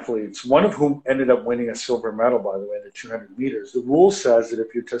Namibian athletes, one of whom ended up winning a silver medal, by the way, in the 200 meters. The rule says that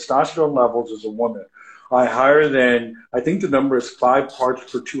if your testosterone levels as a woman are higher than, I think the number is 5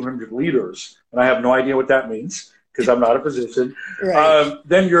 parts per 200 liters, and I have no idea what that means because I'm not a physician. Right.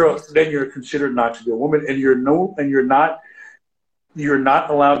 Then you're considered not to be a woman, and you're not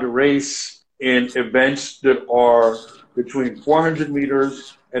allowed to race in events that are between 400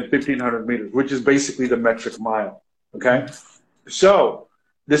 meters and 1,500 meters, which is basically the metric mile. Okay, so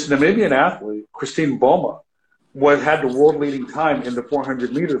this Namibian athlete, Christine Boma, had the world leading time in the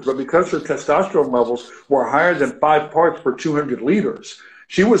 400 meters, but because her testosterone levels were higher than 5 parts per 200 liters,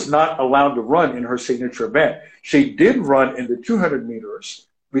 she was not allowed to run in her signature event. She did run in the 200 meters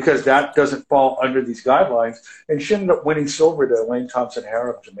because that doesn't fall under these guidelines, and she ended up winning silver to Elaine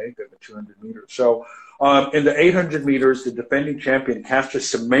Thompson-Herah of Jamaica in the 200 meters. So in the 800 meters, the defending champion, Caster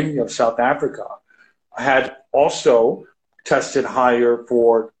Semenya of South Africa, had also tested higher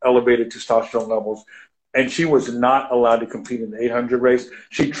for elevated testosterone levels, and she was not allowed to compete in the 800 race.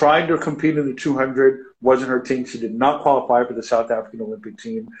 She tried to compete in the 200, wasn't her team. She did not qualify for the South African Olympic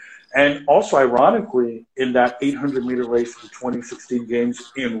team. And also, ironically, in that 800-meter race of the 2016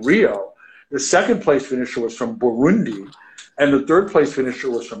 Games in Rio, the second-place finisher was from Burundi, and the third-place finisher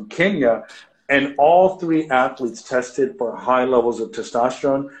was from Kenya. And all 3 athletes tested for high levels of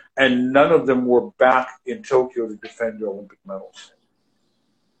testosterone, and none of them were back in Tokyo to defend their Olympic medals.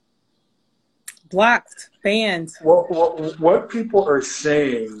 Blocked, banned. Well, what people are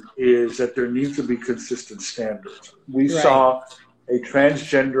saying is that there needs to be consistent standards. We saw a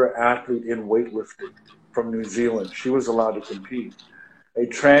transgender athlete in weightlifting from New Zealand. She was allowed to compete. A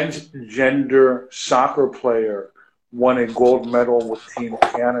transgender soccer player won a gold medal with Team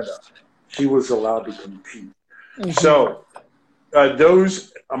Canada. She was allowed to compete. Mm-hmm. So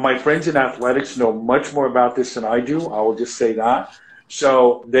those, my friends in athletics know much more about this than I do. I will just say that.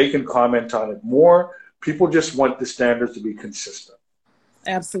 So they can comment on it more. People just want the standards to be consistent.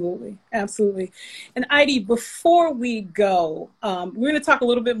 Absolutely. Absolutely. And Heidi, before we go, we're going to talk a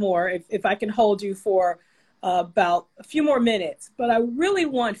little bit more, if I can hold you for about a few more minutes, but I really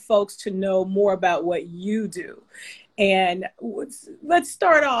want folks to know more about what you do. And let's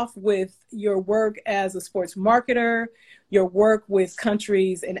start off with your work as a sports marketer, your work with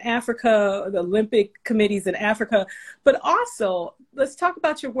countries in Africa, the Olympic committees in Africa, but also let's talk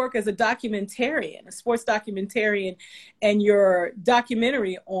about your work as a documentarian, a sports documentarian, and your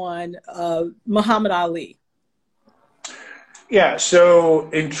documentary on Muhammad Ali. Yeah, so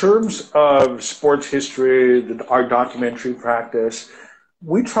in terms of sports history, our documentary practice,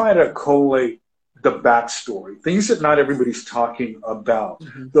 we try to collate the backstory, things that not everybody's talking about,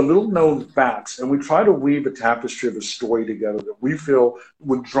 the little known facts, and we try to weave a tapestry of a story together that we feel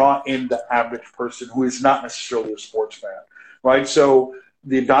would draw in the average person who is not necessarily a sports fan, right? So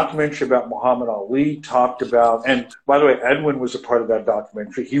the documentary about Muhammad Ali talked about, and by the way, Edwin was a part of that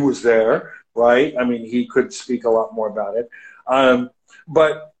documentary. He was there, right? I mean, he could speak a lot more about it.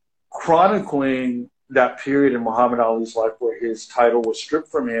 But chronicling that period in Muhammad Ali's life where his title was stripped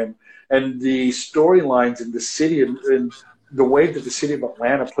from him, and the storylines in the city and the way that the city of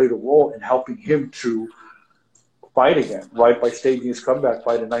Atlanta played a role in helping him to fight again, right, by staging his comeback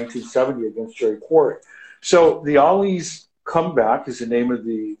fight in 1970 against Jerry Quarry. So the Ali's Comeback is the name of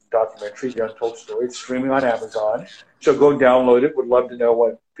the documentary, The Untold Story. It's streaming on Amazon. So go download it. Would love to know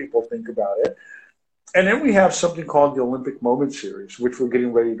what people think about it. And then we have something called the Olympic Moment Series, which we're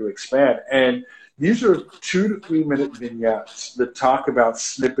getting ready to expand. And these are 2 to 3 minute vignettes that talk about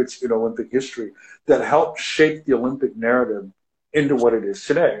snippets in Olympic history that help shape the Olympic narrative into what it is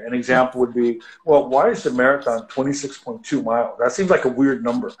today. An example would be, well, why is the marathon 26.2 miles? That seems like a weird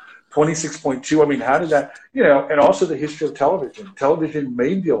number. 26.2, I mean, how did that, and also the history of television. Television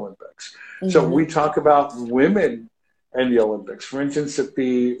made the Olympics. So we talk about women and the Olympics. For instance, if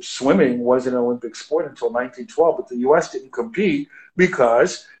the swimming wasn't an Olympic sport until 1912, but the U.S. didn't compete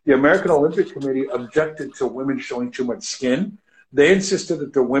because the American Olympic Committee objected to women showing too much skin. They insisted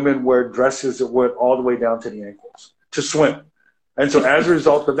that the women wear dresses that went all the way down to the ankles to swim. And so as a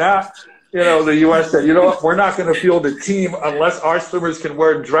result of that, the U.S. said, you know what, we're not going to field a team unless our swimmers can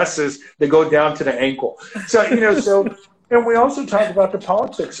wear dresses that go down to the ankle. So, and we also talk about the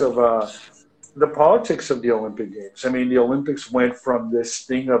politics of the Olympic Games. I mean, the Olympics went from this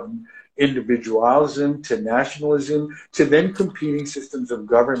thing of individualism to nationalism to then competing systems of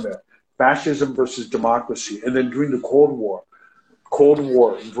government, fascism versus democracy, and then during the Cold War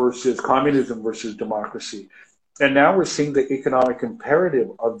versus communism versus democracy. And now we're seeing the economic imperative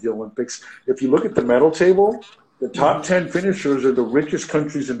of the Olympics. If you look at the medal table, the top 10 finishers are the richest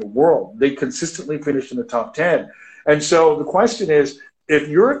countries in the world. They consistently finish in the top 10. And so the question is, if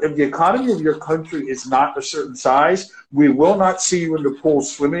the economy of your country is not a certain size, we will not see you in the pool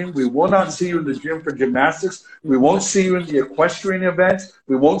swimming. We will not see you in the gym for gymnastics. We won't see you in the equestrian events.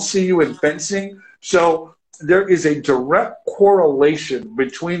 We won't see you in fencing. So there is a direct correlation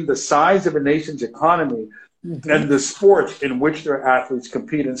between the size of a nation's economy and the sport in which their athletes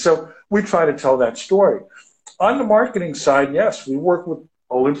compete. And so we try to tell that story. On the marketing side, yes, we work with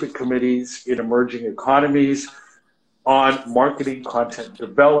Olympic committees in emerging economies on marketing, content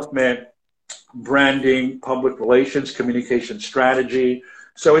development, branding, public relations, communication strategy.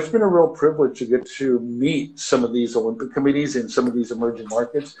 So it's been a real privilege to get to meet some of these Olympic committees in some of these emerging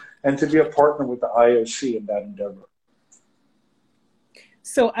markets and to be a partner with the IOC in that endeavor.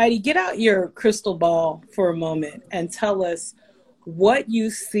 So, Heidi, get out your crystal ball for a moment and tell us what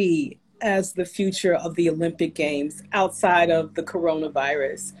you see as the future of the Olympic Games outside of the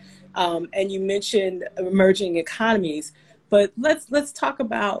coronavirus. And you mentioned emerging economies, but let's talk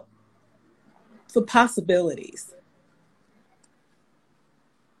about the possibilities.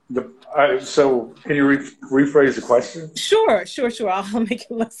 So can you rephrase the question? Sure. I'll make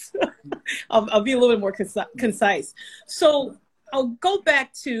it less, I'll be a little bit more concise. So I'll go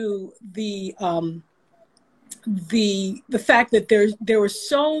back to the fact that there was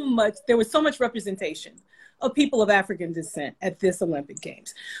so much representation of people of African descent at this Olympic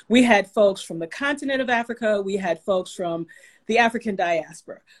Games. We had folks from the continent of Africa. We had folks from the African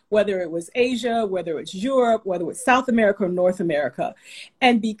diaspora, whether it was Asia, whether it's Europe, whether it's South America or North America.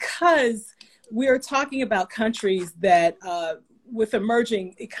 And because we're talking about countries that, with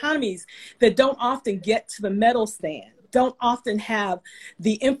emerging economies that don't often get to the medal stand, don't often have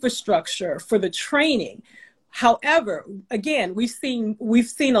the infrastructure for the training. However, again, we've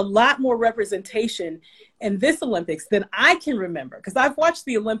seen a lot more representation in this Olympics than I can remember, because I've watched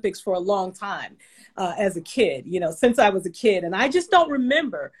the Olympics for a long time as a kid, since I was a kid, and I just don't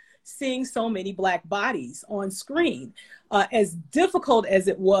remember seeing so many Black bodies on screen. As difficult as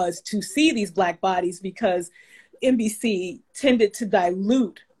it was to see these Black bodies, because NBC tended to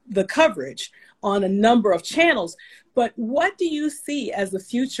dilute the coverage on a number of channels. But what do you see as the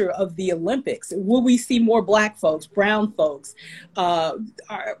future of the Olympics? Will we see more Black folks, brown folks?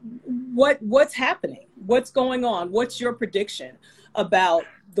 What's happening? What's going on? What's your prediction about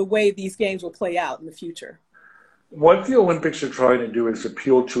the way these games will play out in the future? What the Olympics are trying to do is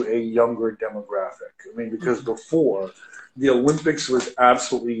appeal to a younger demographic. I mean, because before, the Olympics was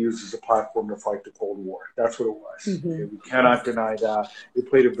absolutely used as a platform to fight the Cold War. That's what it was. Okay, we cannot deny that. It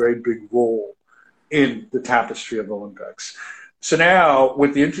played a very big role in the tapestry of the Olympics. So now,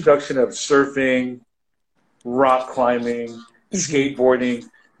 with the introduction of surfing, rock climbing, skateboarding,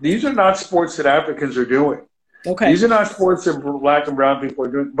 these are not sports that Africans are doing. Okay. These are not sports that Black and brown people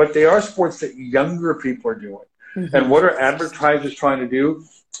are doing, but they are sports that younger people are doing. And what are advertisers trying to do?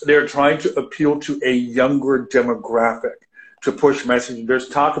 They're trying to appeal to a younger demographic to push messaging. There's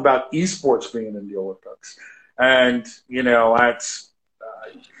talk about esports being in the Olympics. And, that's,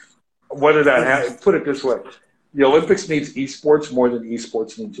 whether that, put it this way, the Olympics needs esports more than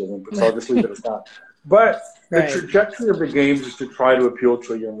esports needs the Olympics. I'll just leave it as that. But the trajectory of the games is to try to appeal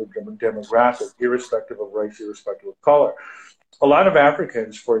to a younger demographic, irrespective of race, irrespective of color. A lot of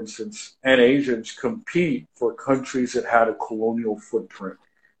Africans, for instance, and Asians compete for countries that had a colonial footprint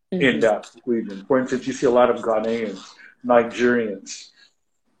in that region. For instance, you see a lot of Ghanaians, Nigerians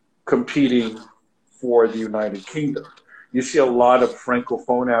competing for the United Kingdom. You see a lot of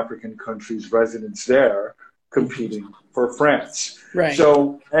Francophone African countries, residents there, competing for France.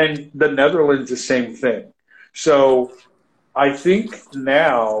 So, and the Netherlands, the same thing. So I think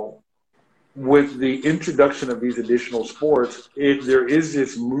now, with the introduction of these additional sports, there is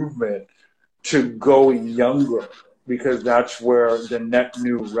this movement to go younger, because that's where the net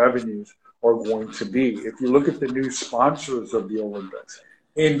new revenues are going to be. If you look at the new sponsors of the Olympics,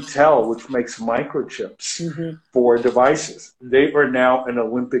 Intel, which makes microchips for devices, they are now an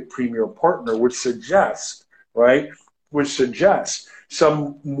Olympic premier partner, which suggests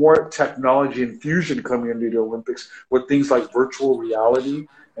some more technology infusion coming into the Olympics with things like virtual reality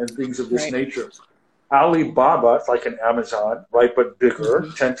and things of this nature. Alibaba, it's like an Amazon, right, but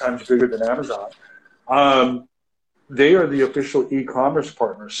bigger, 10 times bigger than Amazon. They are the official e-commerce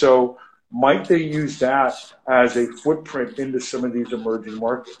partner. So might they use that as a footprint into some of these emerging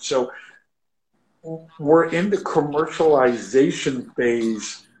markets? So we're in the commercialization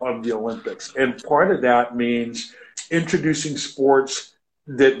phase of the Olympics. And part of that means introducing sports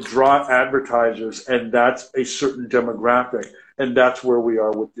that draw advertisers, and that's a certain demographic. And that's where we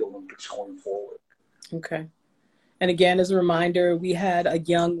are with the Olympics going forward. Okay. And again, as a reminder, we had a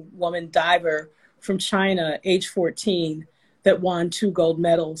young woman diver from China, age 14, that won 2 gold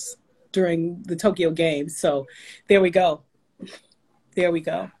medals during the Tokyo Games. So there we go. There we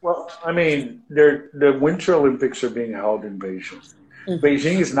go. Well, I mean, the Winter Olympics are being held in Beijing.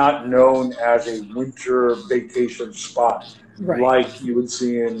 Beijing is not known as a winter vacation spot like you would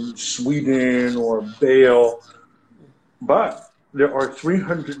see in Sweden or Bale. But there are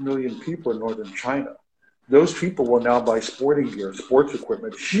 300 million people in northern China. Those people will now buy sporting gear, sports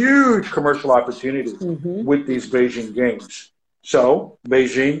equipment, huge commercial opportunities with these Beijing Games. So,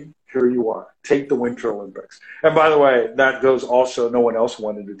 Beijing, here you are. Take the Winter Olympics. And by the way, that goes also, no one else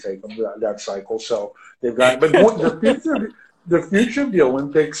wanted to take them, that cycle. So they've got, but the future of the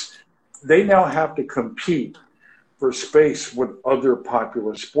Olympics, they now have to compete for space with other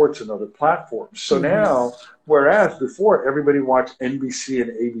popular sports and other platforms. So now, whereas before everybody watched NBC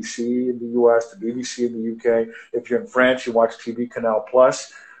and ABC in the US, the BBC in the UK, if you're in France, you watch TV Canal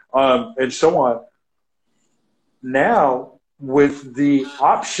Plus, and so on. Now, with the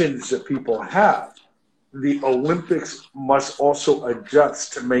options that people have, the Olympics must also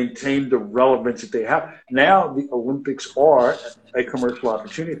adjust to maintain the relevance that they have. Now, the Olympics are a commercial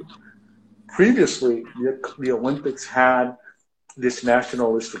opportunity. Previously, the Olympics had this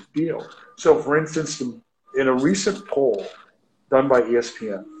nationalistic feel. So, for instance, in a recent poll done by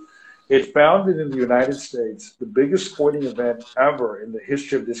ESPN, it found that in the United States, the biggest sporting event ever in the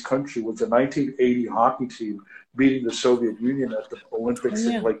history of this country was the 1980 hockey team beating the Soviet Union at the Olympics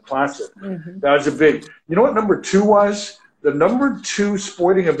in Lake Placid. That was a big. You know what number 2 was? The number 2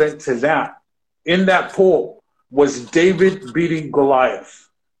 sporting event to that, in that poll, was David beating Goliath.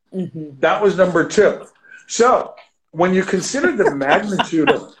 That was number 2. So when you consider the magnitude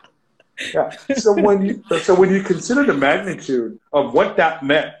of so when you consider the magnitude of what that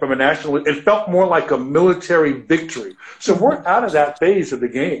meant from a national, it felt more like a military victory. So we're out of that phase of the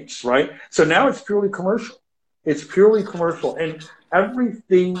games, right? So now it's purely commercial. It's purely commercial, and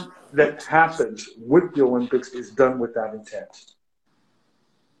everything that happens with the Olympics is done with that intent.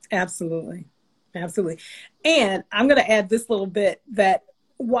 Absolutely, absolutely. And I'm going to add this little bit that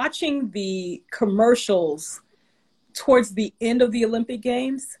watching the commercials towards the end of the Olympic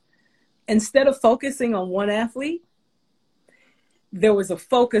Games, instead of focusing on one athlete, there was a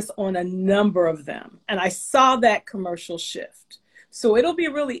focus on a number of them. And I saw that commercial shift. So it'll be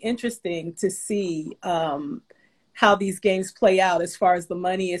really interesting to see how these games play out as far as the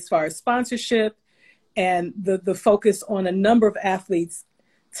money, as far as sponsorship, and the focus on a number of athletes,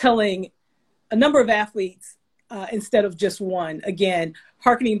 telling a number of athletes instead of just one. Again,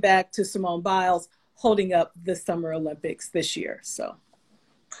 hearkening back to Simone Biles holding up the Summer Olympics this year. So.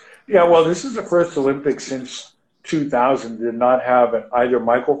 Yeah, well, this is the first Olympics since 2000 did not have either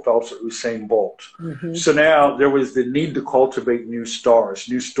Michael Phelps or Usain Bolt. So now there was the need to cultivate new stars,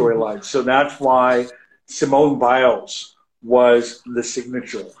 new storylines. So that's why Simone Biles was the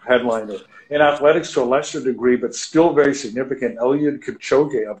signature headliner. In athletics to a lesser degree, but still very significant, Eliud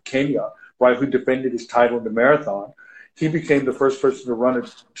Kipchoge of Kenya, right, who defended his title in the marathon, he became the first person to run a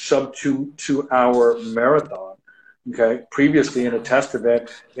sub 2-hour marathon. Okay, previously in a test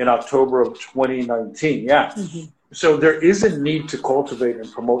event in October of 2019. So there is a need to cultivate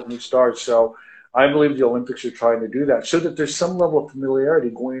and promote new stars. So I believe the Olympics are trying to do that so that there's some level of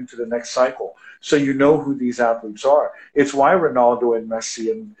familiarity going into the next cycle. So you know who these athletes are. It's why Ronaldo and Messi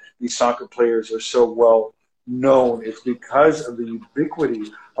and these soccer players are so well known. It's because of the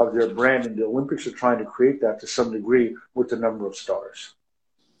ubiquity of their brand, and the Olympics are trying to create that to some degree with the number of stars.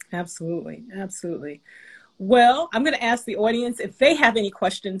 Absolutely, absolutely. Well, I'm going to ask the audience if they have any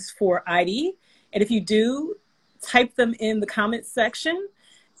questions for Idie. And if you do, type them in the comments section.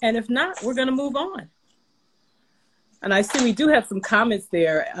 And if not, we're going to move on. And I see we do have some comments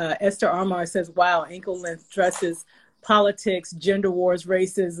there. Esther Armar says, wow, ankle-length dresses, politics, gender wars,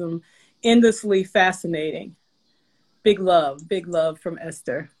 racism, endlessly fascinating. Big love from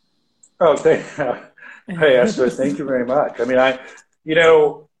Esther. Oh, hey, Esther, thank you very much. I mean,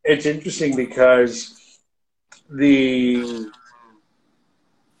 it's interesting because the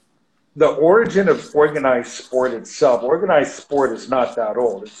the origin of organized sport itself, organized sport is not that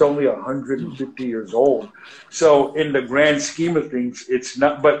old. It's only 150 years old. So in the grand scheme of things, it's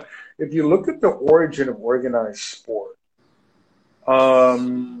not. But if you look at the origin of organized sport,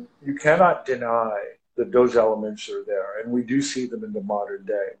 you cannot deny that those elements are there. And we do see them in the modern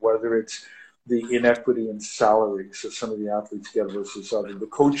day, whether it's the inequity in salaries that some of the athletes get versus others, the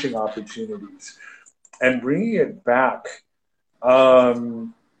coaching opportunities, and bringing it back.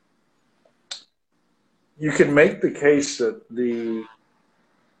 You can make the case that the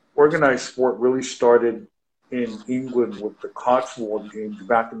organized sport really started in England with the Cotswold Games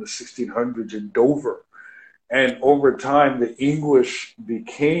back in the 1600s in Dover. And over time, the English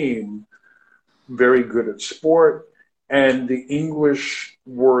became very good at sport, and the English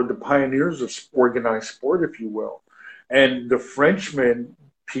were the pioneers of organized sport, if you will. And the Frenchman,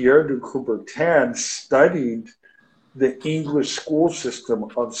 Pierre de Coubertin, studied the English school system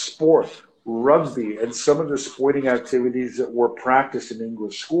of sport, rugby, and some of the sporting activities that were practiced in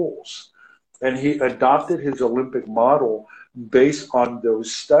English schools. And he adopted his Olympic model based on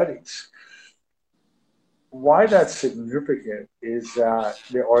those studies. Why that's significant is that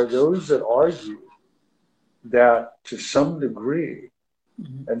there are those that argue that to some degree,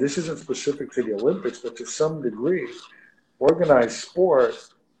 and this isn't specific to the Olympics, but to some degree, organized sport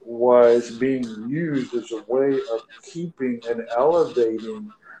was being used as a way of keeping and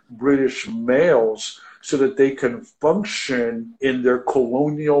elevating British males so that they can function in their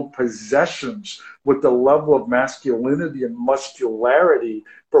colonial possessions with the level of masculinity and muscularity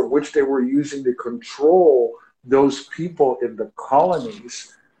for which they were using to control those people in the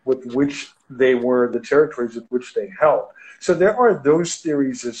colonies with which they were, the territories with which they held. So there are those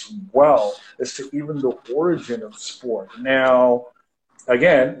theories as well as to even the origin of sport. Now,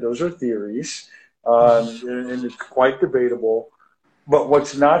 again, those are theories, and it's quite debatable. But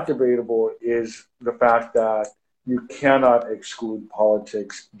what's not debatable is the fact that you cannot exclude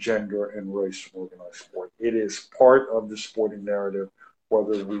politics, gender, and race from organized sport. It is part of the sporting narrative,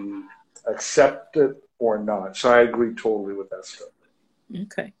 whether we accept it or not. So I agree totally with that stuff.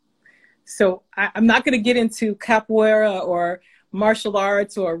 Okay. So I'm not going to get into capoeira or martial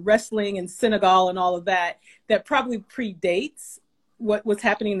arts or wrestling in Senegal and all of that. That probably predates what was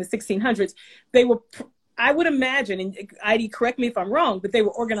happening in the 1600s. They were, I would imagine, and Heidi, correct me if I'm wrong, but they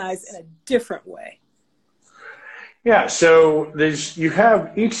were organized in a different way. Yeah, so you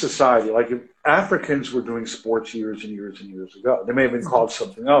have each society, like if Africans were doing sports years and years and years ago. They may have been called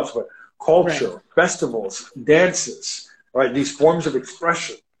something else, but culture, right, festivals, dances, right, these forms of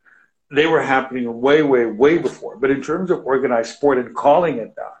expression, they were happening way, way, way before. But in terms of organized sport and calling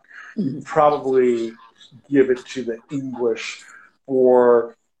it that, you probably give it to the English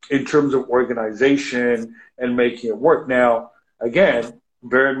or in terms of organization and making it work. Now, again,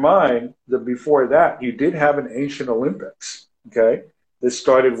 bear in mind that before that, you did have an ancient Olympics, okay? This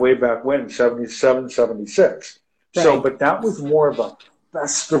started way back when, 77, 76. Right. So, but that was more of a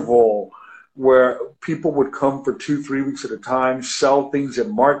festival where people would come for 2-3 weeks at a time, sell things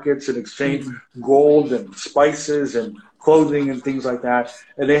in markets and exchange gold and spices and clothing and things like that.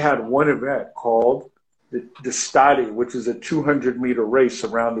 And they had one event called the Stade, which is a 200-meter race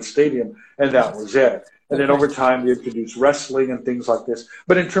around the stadium, and that was it. And then over time, they introduced wrestling and things like this.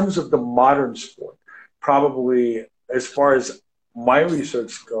 But in terms of the modern sport, probably as far as my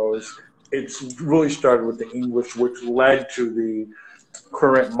research goes, it's really started with the English, which led to the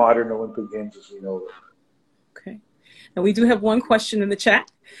current modern Olympic Games as we know them. Okay. And we do have one question in the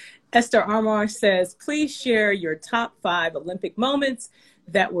chat. Esther Armar says, please share your top 5 Olympic moments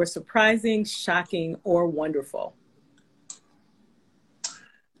that were surprising, shocking, or wonderful.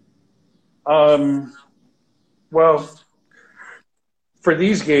 Well, for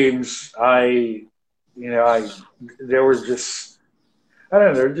these games, there were just, I don't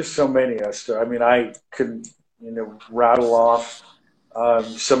know, there were just so many, Esther. I mean, I could, rattle off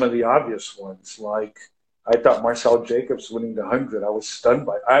some of the obvious ones. Like, I thought Marcel Jacobs winning the 100, I was stunned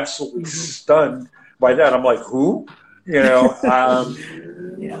by, absolutely stunned by that. I'm like, who? Yeah.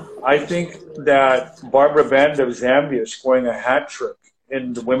 I think that Barbara Banda of Zambia scoring a hat trick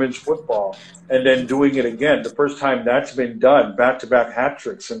in the women's football and then doing it again. The first time that's been done, back-to-back hat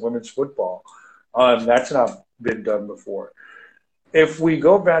tricks in women's football. That's not been done before. If we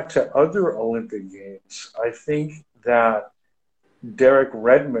go back to other Olympic Games, I think that Derek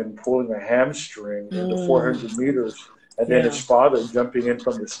Redmond pulling a hamstring in the 400 meters and then his father jumping in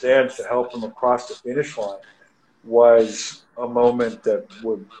from the stands to help him across the finish line was a moment that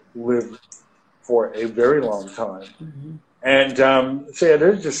would live for a very long time. And so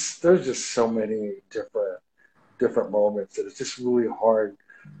there's just so many different moments that it's just really hard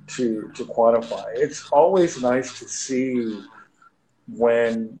to quantify. It's always nice to see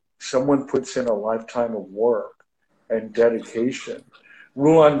when someone puts in a lifetime of work and dedication.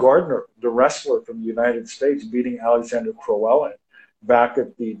 Rulon Gardner, the wrestler from the United States, beating Alexander Crowell back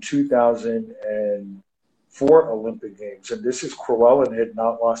at the 2004 Olympic Games. And this is Crowell had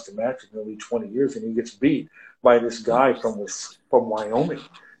not lost a match in nearly 20 years, and he gets beat by this guy from Wyoming,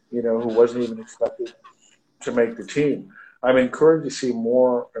 you know, who wasn't even expected to make the team. I'm encouraged to see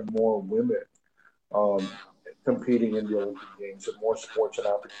more and more women competing in the Olympic Games and more sports and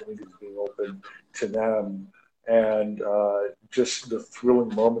opportunities being open to them, and just the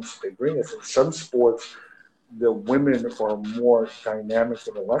thrilling moments they bring us. In some sports, the women are more dynamic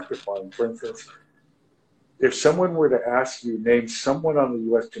and electrifying. For instance, if someone were to ask you, name someone on the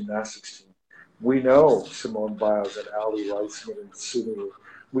U.S. gymnastics team, we know Simone Biles and Ali Reisman and Sunu.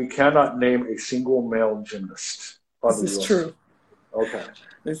 We cannot name a single male gymnast on the U.S. This is true. Okay.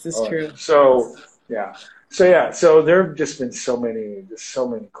 This is true. So, yeah. So there have just been so many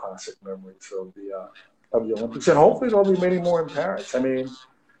classic memories of the Olympics, and hopefully there'll be many more in Paris. I mean,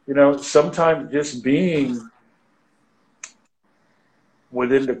 you know, sometimes just being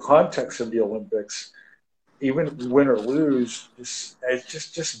within the context of the Olympics, even win or lose, just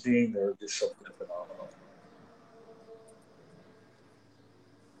being there is just something phenomenal.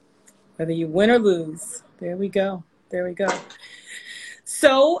 Whether you win or lose, there we go. There we go.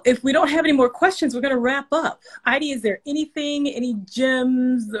 So if we don't have any more questions, we're going to wrap up. Heidi, is there anything, any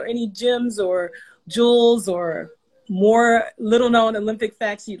gems or jewels or more little-known Olympic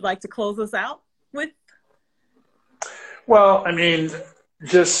facts you'd like to close us out with? Well, I mean,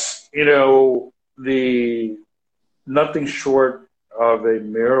 just, you know, nothing short of a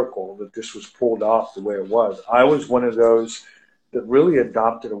miracle that this was pulled off the way it was. I was one of those that really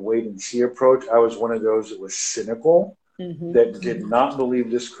adopted a wait-and-see approach. I was one of those that was cynical, that did not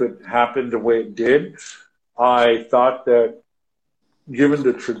believe this could happen the way it did. I thought that given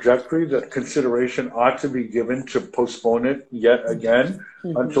the trajectory, that consideration ought to be given to postpone it yet again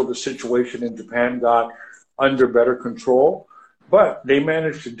until the situation in Japan got under better control. But they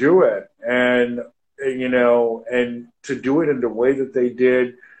managed to do it, and you know, and to do it in the way that they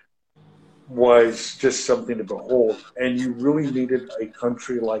did was just something to behold. And you really needed a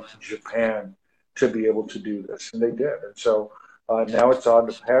country like Japan to be able to do this, and they did. And so now it's on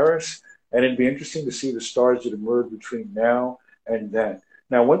to Paris, and it'd be interesting to see the stars that emerge between now and then.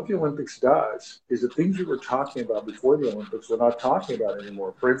 Now, what the Olympics does is the things we were talking about before the Olympics, we're not talking about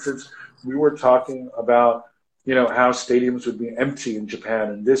anymore. For instance, we were talking about, you know, how stadiums would be empty in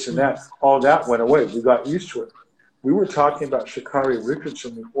Japan and this and that. All that went away. We got used to it. We were talking about Sha'Carri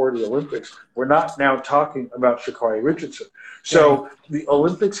Richardson before the Olympics. We're not now talking about Sha'Carri Richardson. So the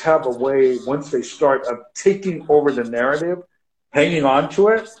Olympics have a way, once they start, of taking over the narrative, hanging on to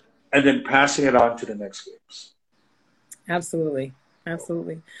it, and then passing it on to the next games. Absolutely.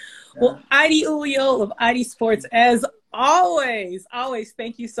 Absolutely. Yeah. Well, Heidi Uliol of ID Sports, as always,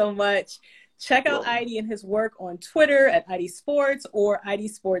 thank you so much. Check out Heidi and his work on Twitter at ID Sports or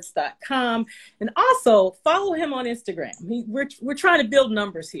idsports.com. And also follow him on Instagram. We're trying to build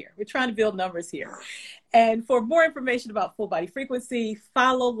numbers here. And for more information about Full Body Frequency,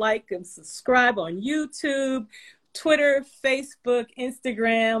 follow, like, and subscribe on YouTube, Twitter, Facebook,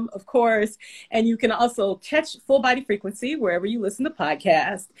 Instagram, of course. And you can also catch Full Body Frequency wherever you listen to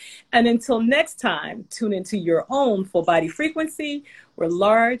podcasts. And until next time, tune into your own Full Body Frequency, where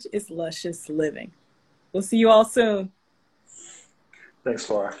large is luscious living. We'll see you all soon. Thanks,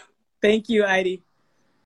 Laura. Thank you, Heidi.